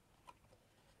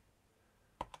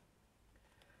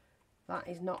 That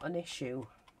is not an issue.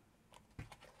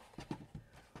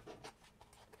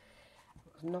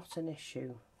 It's not an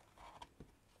issue.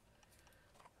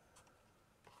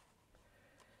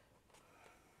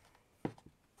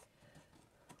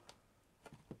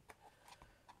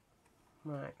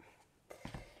 Right.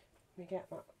 me get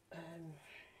that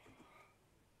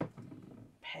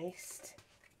paste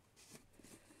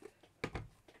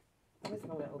with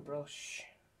my little brush.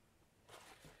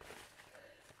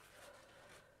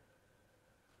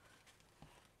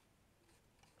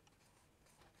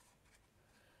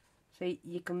 So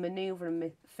you can manoeuvre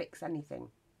and fix anything.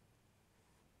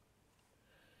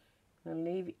 I'm going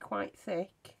to leave it quite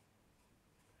thick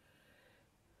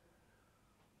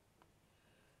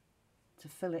to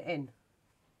fill it in.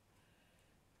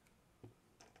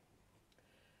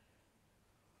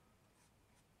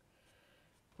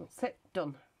 That's it,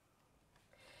 done.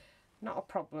 Not a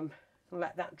problem. I'll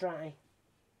let that dry.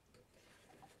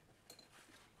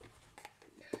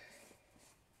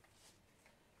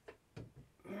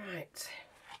 Right.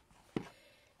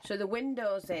 So the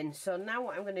window's in. So now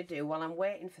what I'm going to do while I'm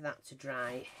waiting for that to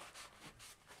dry,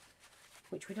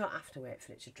 which we don't have to wait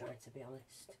for it to dry, to be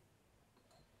honest,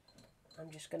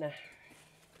 I'm just going to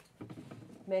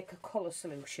make a colour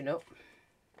solution up.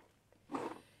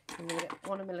 I'm going to get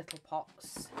one of my little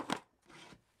pots.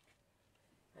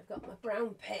 I've got my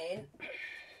brown paint,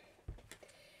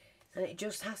 and it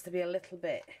just has to be a little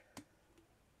bit,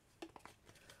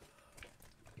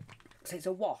 so it's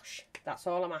a wash. That's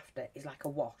all I'm after, is like a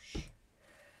wash.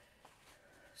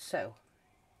 So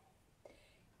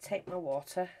take my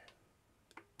water,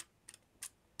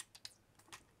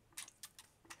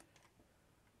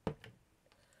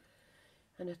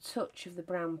 and a touch of the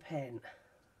brown paint.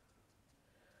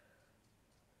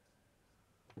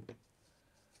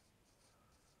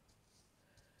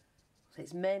 So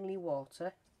it's mainly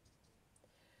water,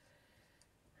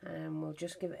 and we'll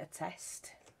just give it a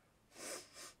test.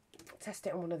 Test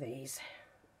it on one of these.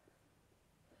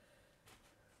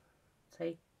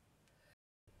 See?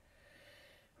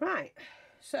 Right,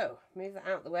 so move that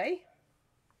out of the way.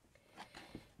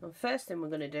 And first thing we're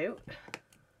going to do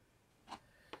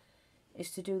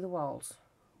is to do the walls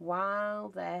while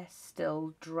they're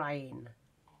still drying.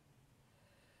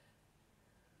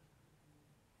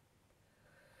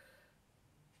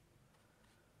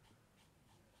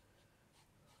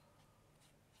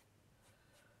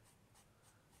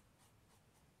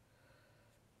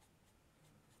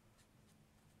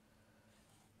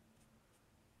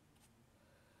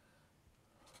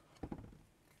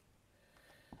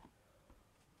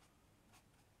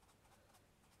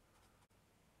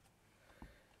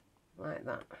 Like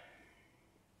that.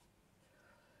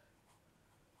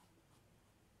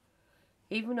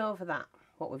 Even over that,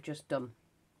 what we've just done.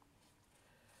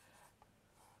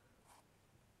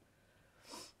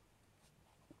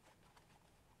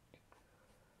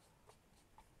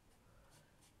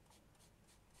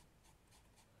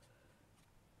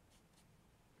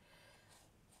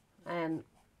 And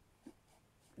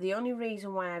the only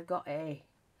reason why I've got a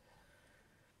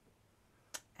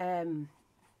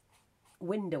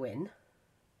window in,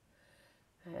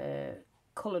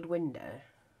 coloured window,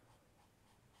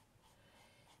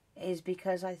 is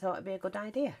because I thought it'd be a good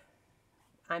idea.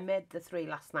 I made the 3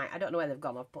 last night. I don't know where they've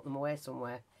gone. I've put them away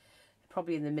somewhere,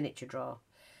 probably in the miniature drawer.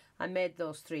 I made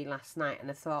those 3 last night, and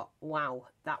I thought, wow,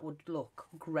 that would look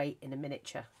great in a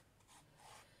miniature,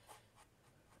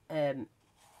 in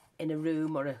a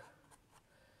room or a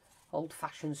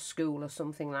old-fashioned school or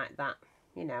something like that,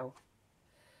 you know,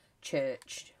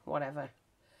 church, whatever.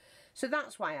 So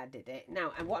that's why I did it.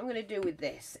 Now, and what I'm going to do with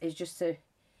this is just to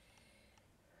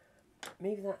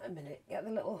move that a minute, get the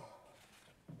little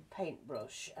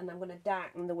paintbrush, and I'm going to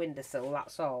darken the windowsill,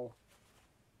 that's all.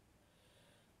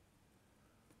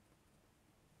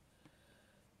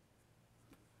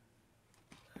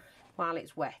 While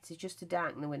it's wet, it's just to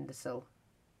darken the windowsill.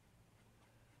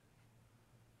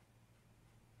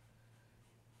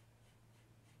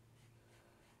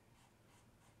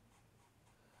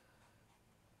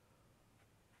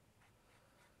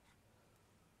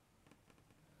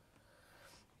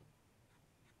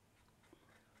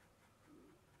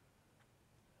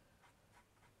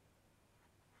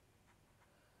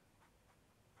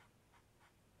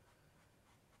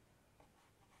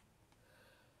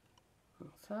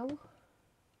 So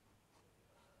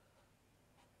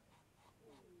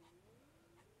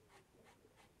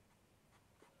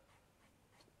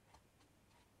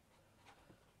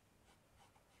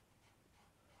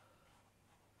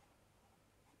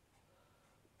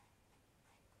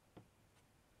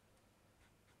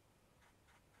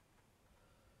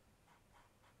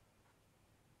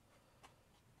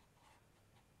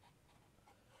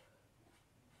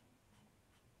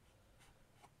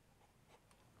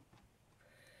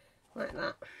like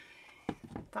that.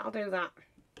 That'll do that.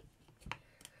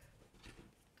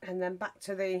 And then back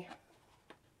to the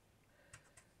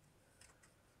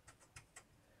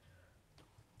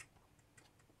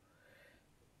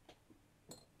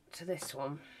to this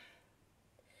one.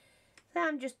 So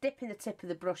I'm just dipping the tip of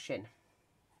the brush in.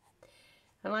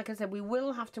 And like I said, we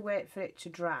will have to wait for it to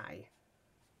dry.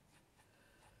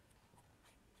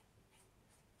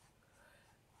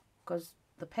 Because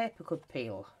the paper could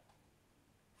peel.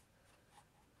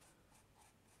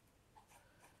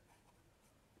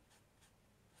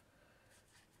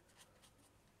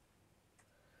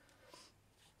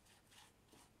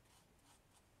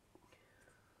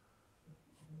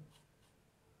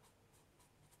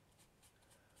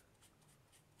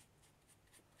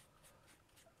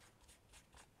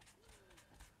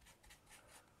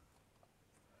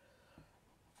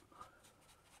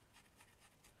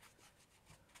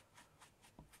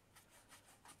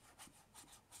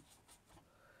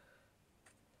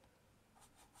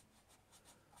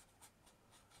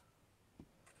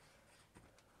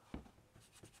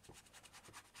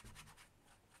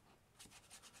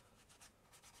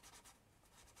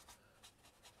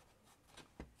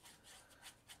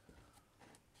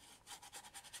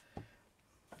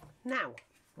 Now,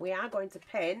 we are going to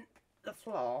paint the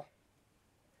floor.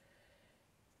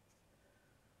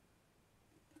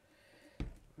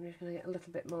 I'm just going to get a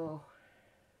little bit more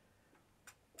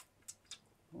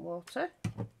water.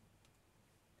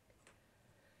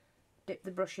 Dip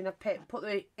the brush in a paint. Put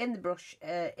the brush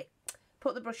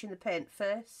in the paint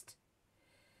first,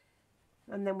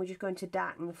 and then we're just going to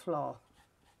darken the floor.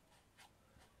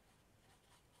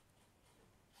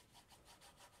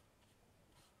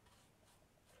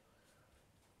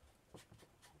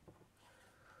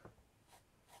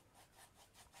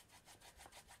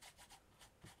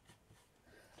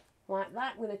 Like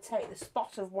that. I'm going to take the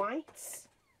spot of white,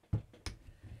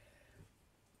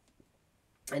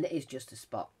 and it is just a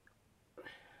spot.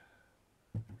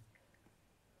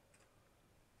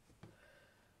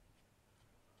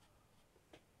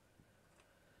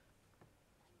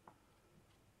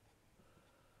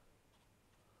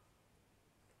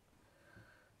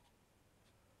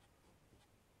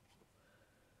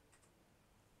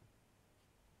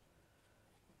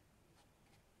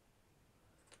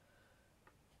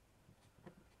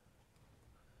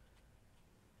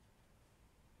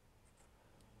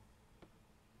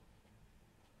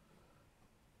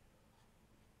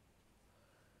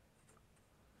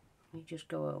 You just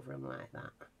go over them like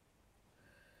that.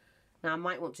 Now I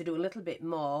might want to do a little bit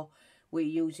more. We're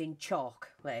using chalk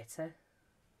later.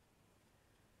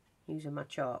 Using my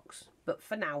chalks. But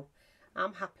for now,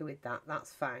 I'm happy with that.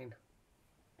 That's fine.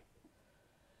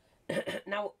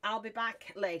 Now, I'll be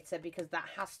back later because that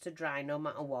has to dry no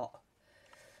matter what.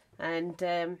 And,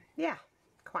 yeah,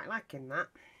 quite liking that.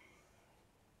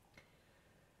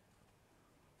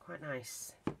 Quite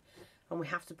nice. And we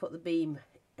have to put the beam,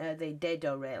 the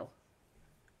dado rail.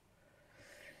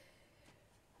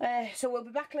 So we'll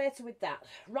be back later with that.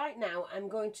 Right now I'm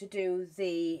going to do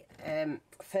the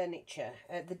furniture,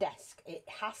 the desk. It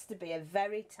has to be a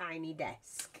very tiny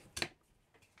desk. Do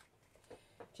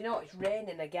you know what? It's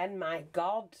raining again, my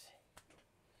God.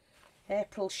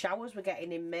 April showers we're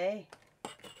getting in May.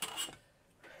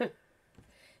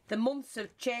 The months are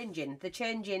changing. They're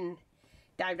changing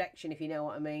direction, if you know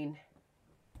what I mean.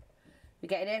 We're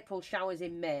getting April showers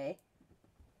in May.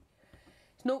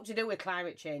 It's nothing to do with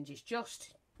climate change. It's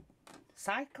just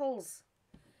cycles.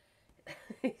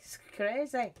 It's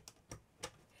crazy.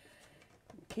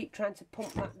 Keep trying to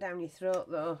pump that down your throat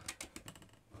though.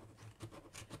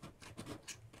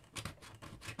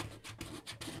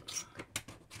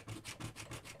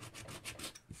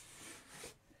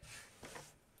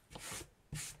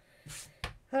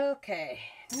 Okay,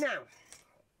 now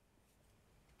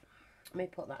let me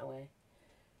put that away.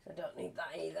 So I don't need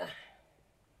that either.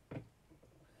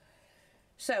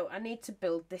 So I need to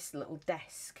build this little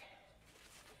desk.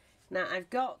 Now I've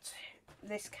got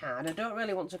this card. I don't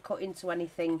really want to cut into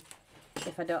anything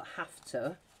if I don't have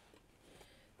to.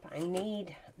 But I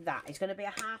need that. It's going to be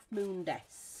a half moon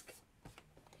desk.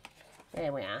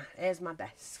 There we are. Here's my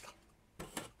desk.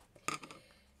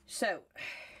 So,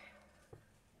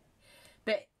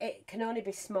 but it can only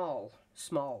be small.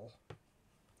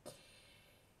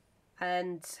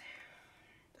 And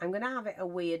I'm going to have it a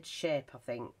weird shape, I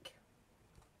think.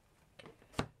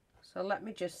 So let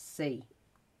me just see.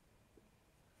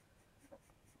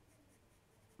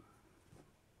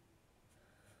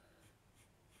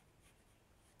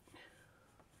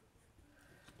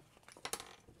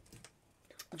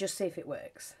 Just see if it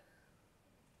works.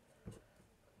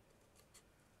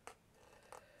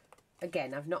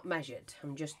 Again, I've not measured.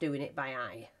 I'm just doing it by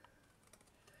eye.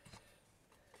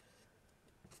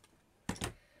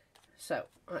 So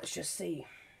let's just see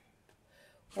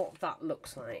what that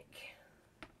looks like.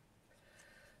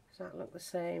 Does that look the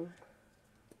same?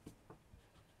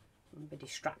 and be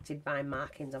distracted by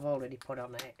markings I've already put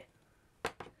on it.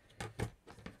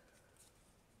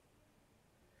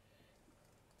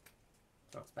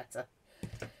 That's better.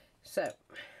 So,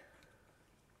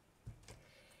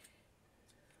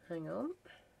 hang on.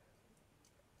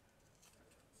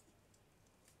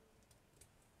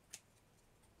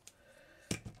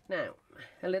 Now,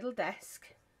 a little desk,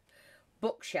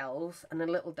 bookshelves and a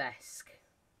little desk.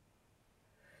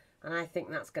 And I think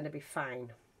that's going to be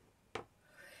fine.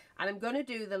 And I'm going to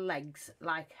do the legs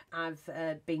like I've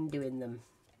been doing them,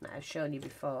 that I've shown you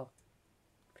before.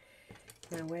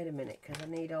 Now wait a minute, because I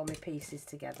need all my pieces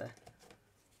together.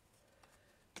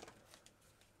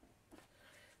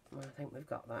 Well, I think we've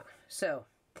got that. So,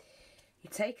 you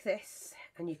take this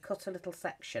and you cut a little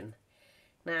section.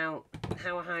 Now,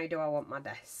 how high do I want my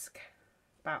desk?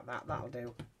 About that, that'll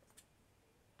do.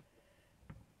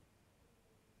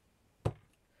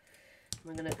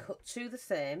 I'm going to cut two the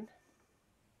same.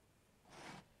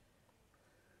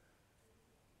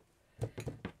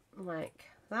 Like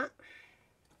that.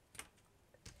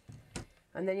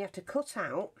 And then you have to cut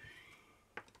out.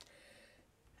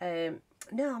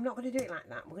 No, I'm not going to do it like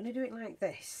that. We're going to do it like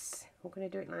this. We're going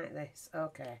to do it like this.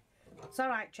 Okay. It's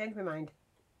alright, change my mind.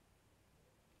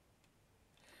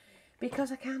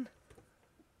 Because I can.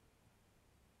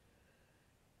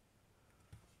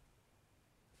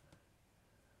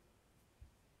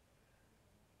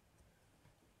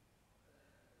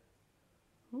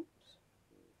 Oops.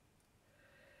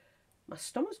 My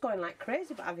stomach's going like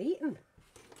crazy, but I've eaten.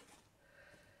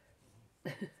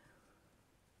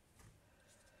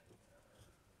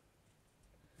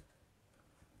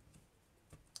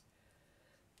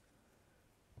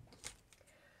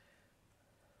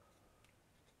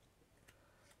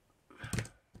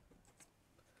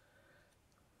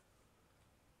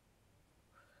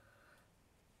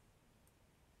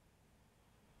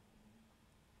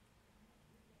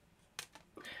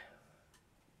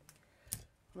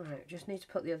 Right, just need to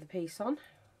put the other piece on.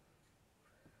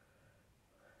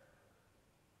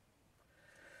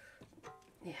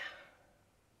 Yeah.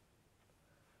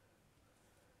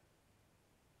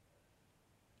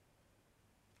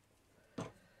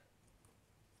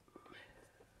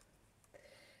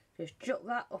 Just jut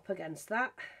that up against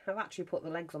that. I've actually put the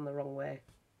legs on the wrong way.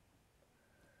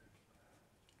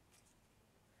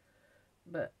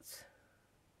 But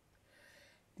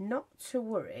not to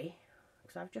worry,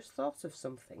 because I've just thought of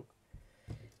something.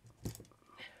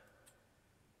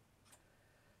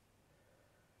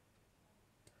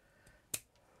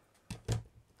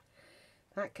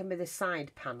 That can be the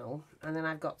side panel, and then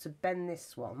I've got to bend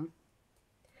this one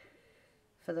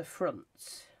for the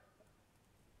front.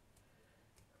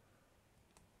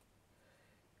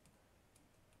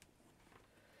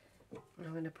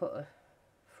 I'm going to put a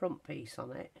front piece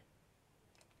on it.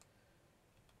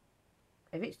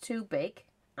 If it's too big,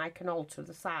 I can alter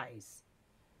the size.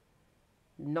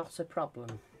 Not a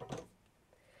problem.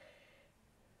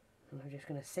 And I'm just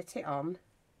going to sit it on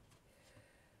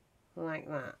like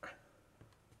that.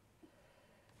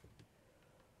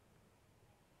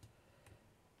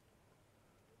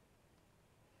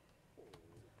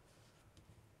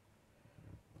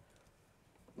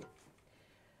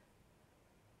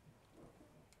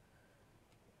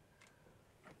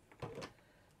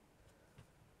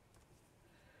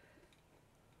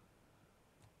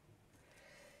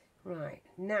 Right,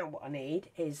 now what I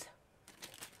need is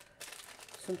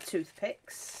some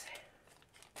toothpicks.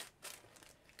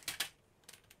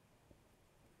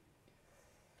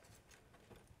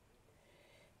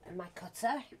 And my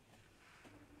cutter.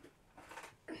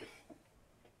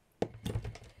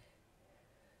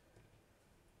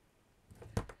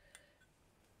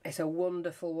 It's a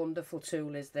wonderful, wonderful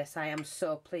tool, is this. I am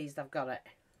so pleased I've got it.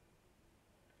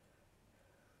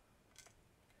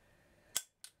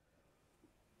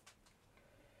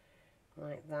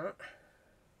 Like that.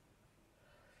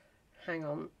 Hang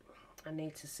on, I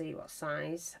need to see what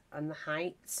size and the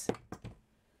height.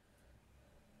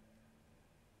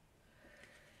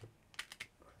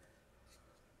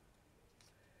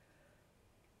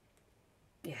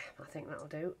 Yeah, I think that'll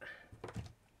do.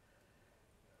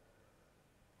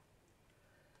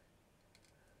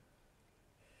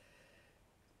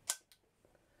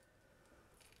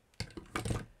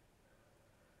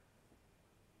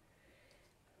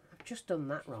 Just done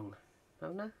that wrong,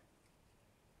 haven't I?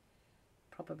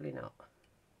 Probably not.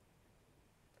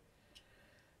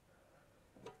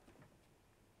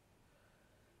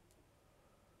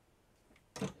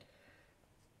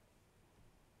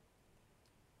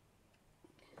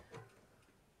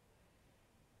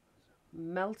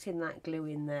 Melting that glue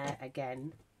in there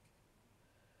again.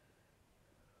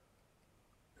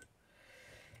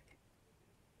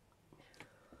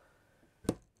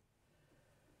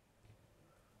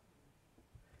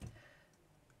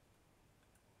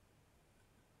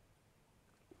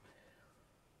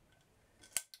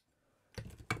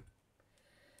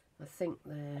 think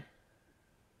they're,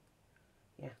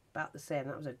 yeah, about the same.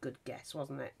 That was a good guess,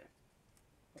 wasn't it?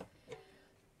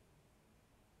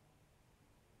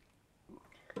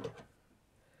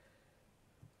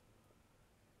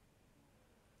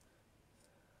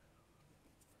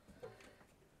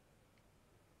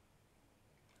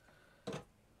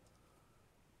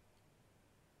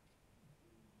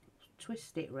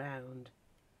 Twist it round.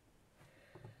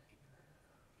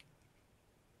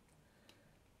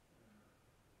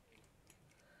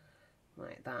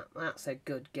 Like that. That's a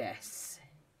good guess.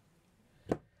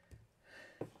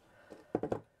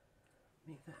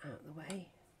 Move that out of the way.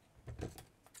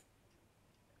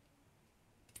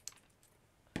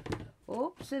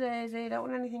 Oopsie daisy, don't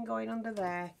want anything going under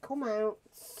there. Come out.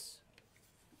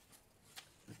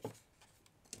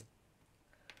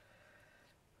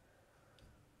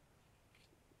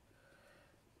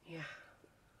 Yeah.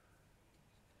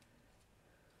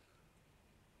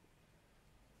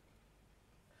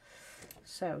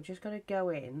 So just got to go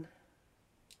in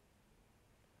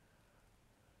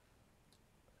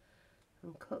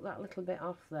and cut that little bit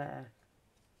off there.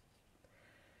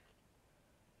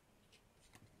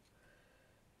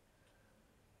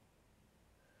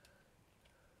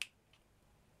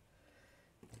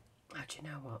 Oh, do you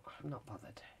know what? I'm not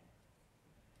bothered.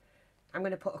 I'm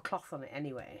going to put a cloth on it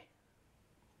anyway.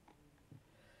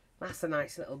 That's a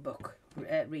nice little book,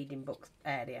 reading book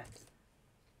area.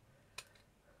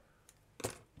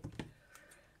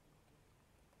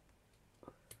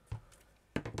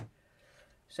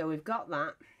 So we've got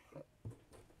that.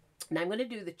 Now I'm going to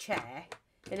do the chair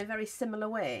in a very similar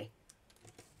way.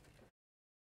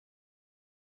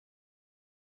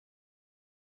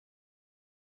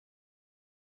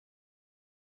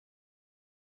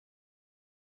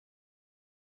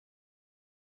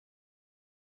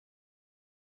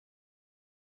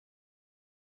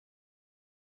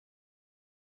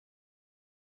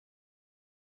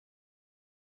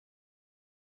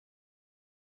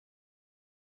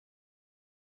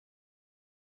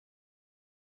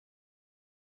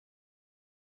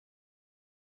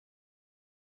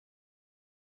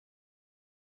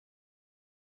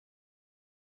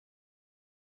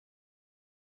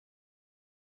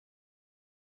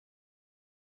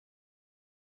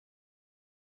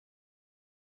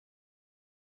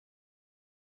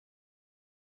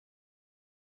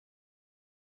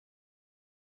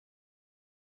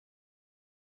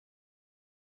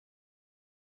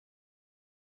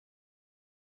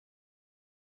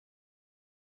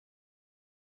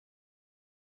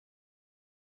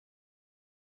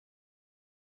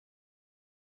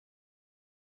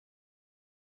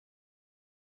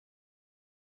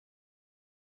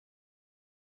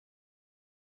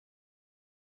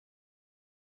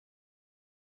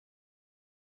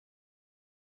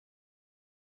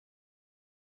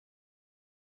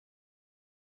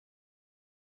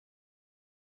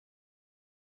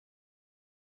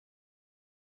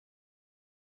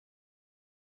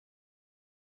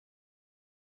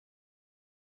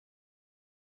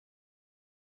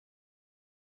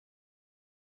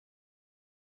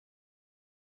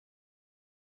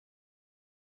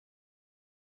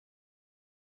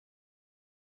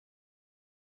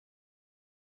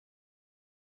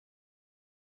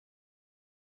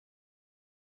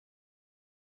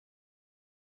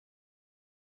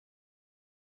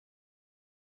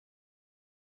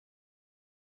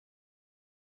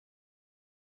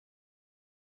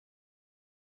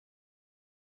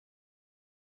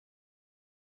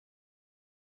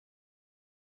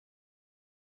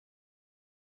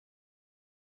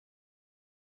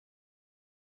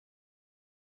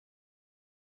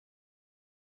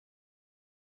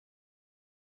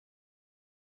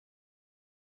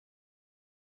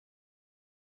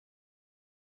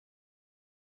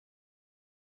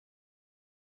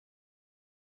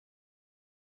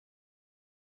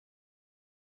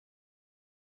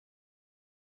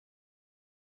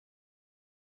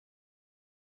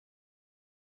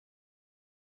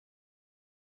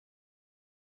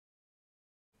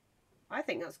 I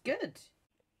think that's good.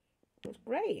 That's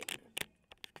great.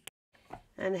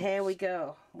 And here we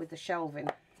go with the shelving.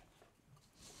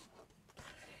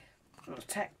 Let's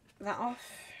take that off.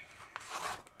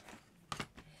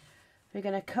 We're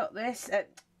going to cut this,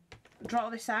 draw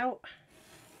this out.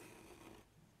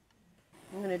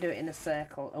 I'm going to do it in a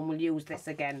circle and we'll use this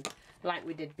again like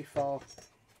we did before.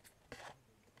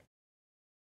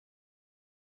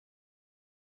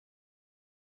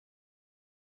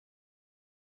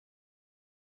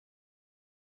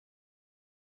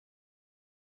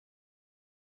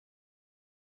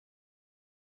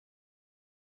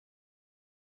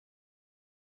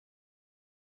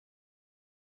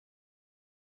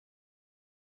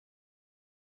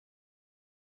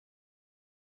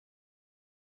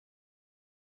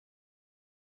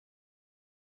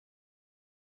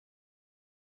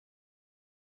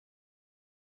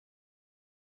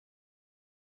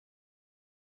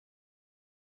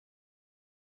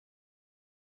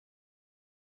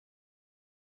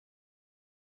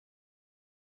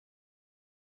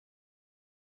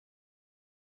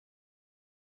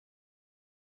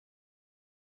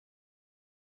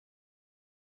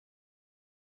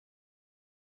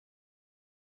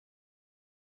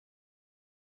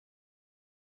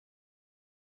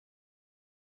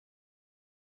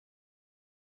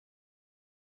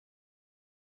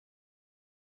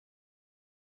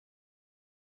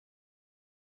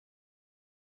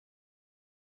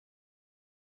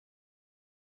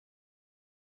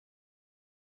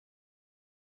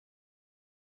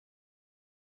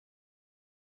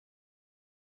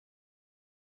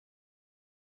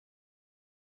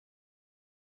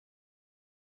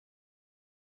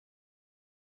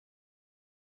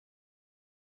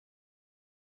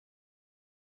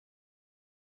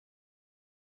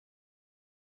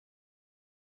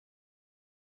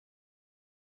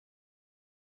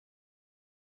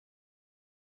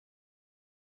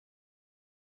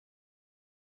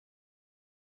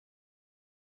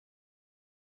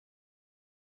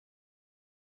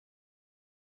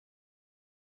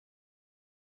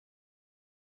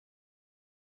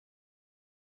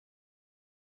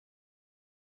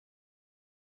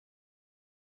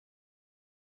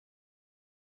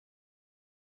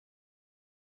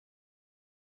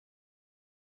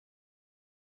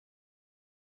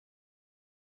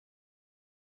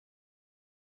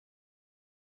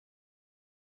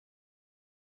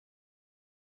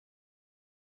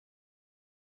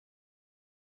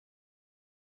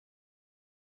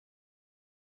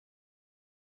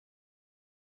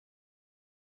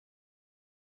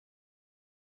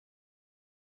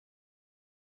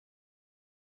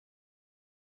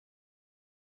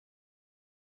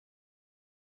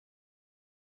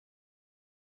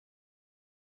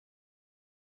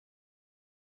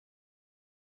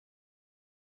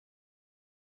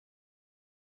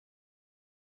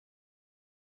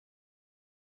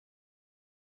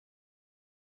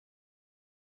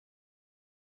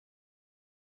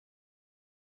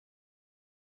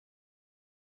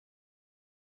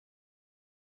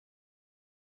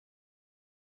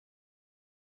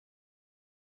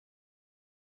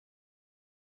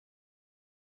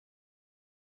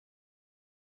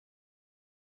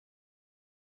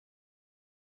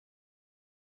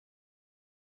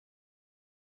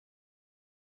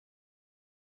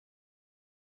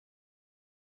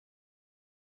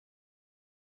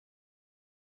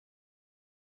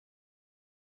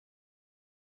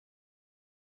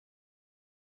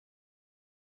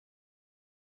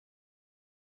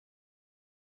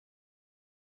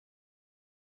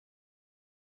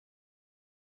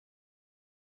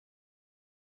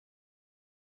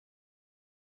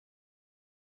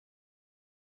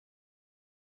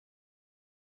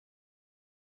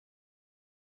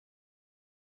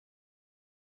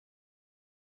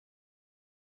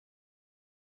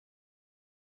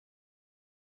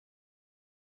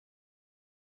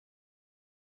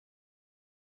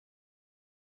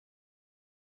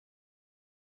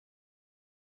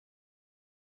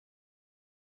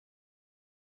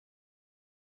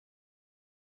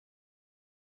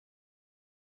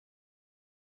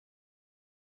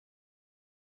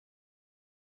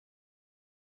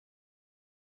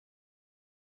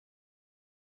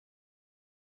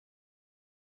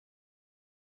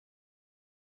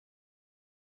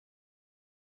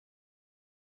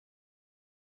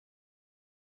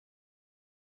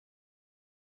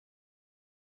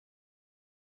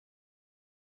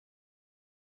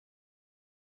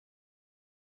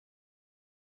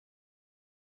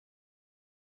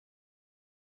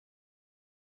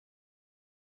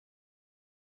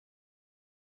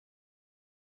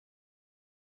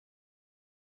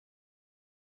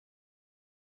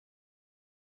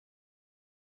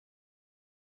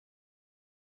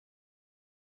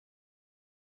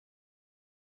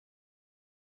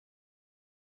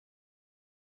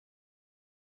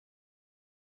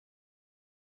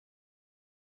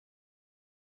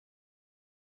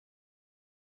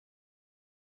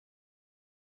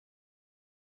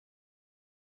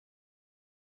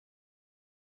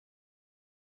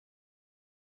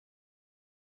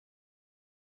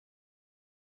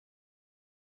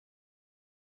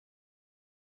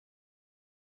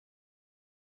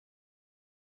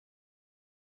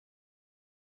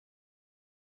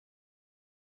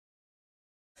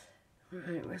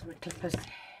 Right, where's my clippers?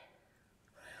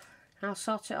 I'll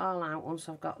sort it all out once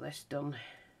I've got this done.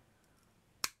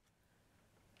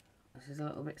 This is a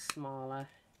little bit smaller.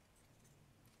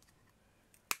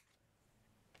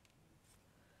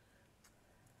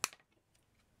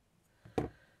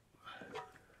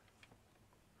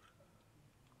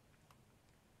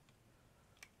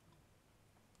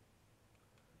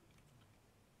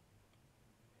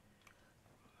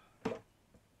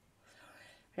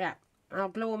 Yeah, I'll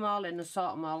glue them all in and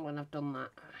sort them all when I've done that.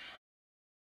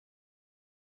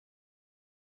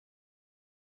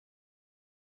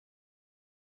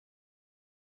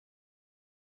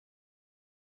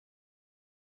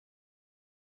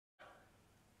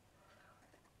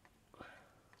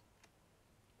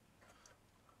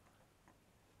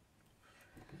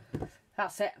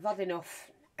 That's it, I've had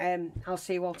enough. I'll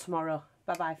see you all tomorrow.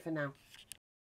 Bye bye for now.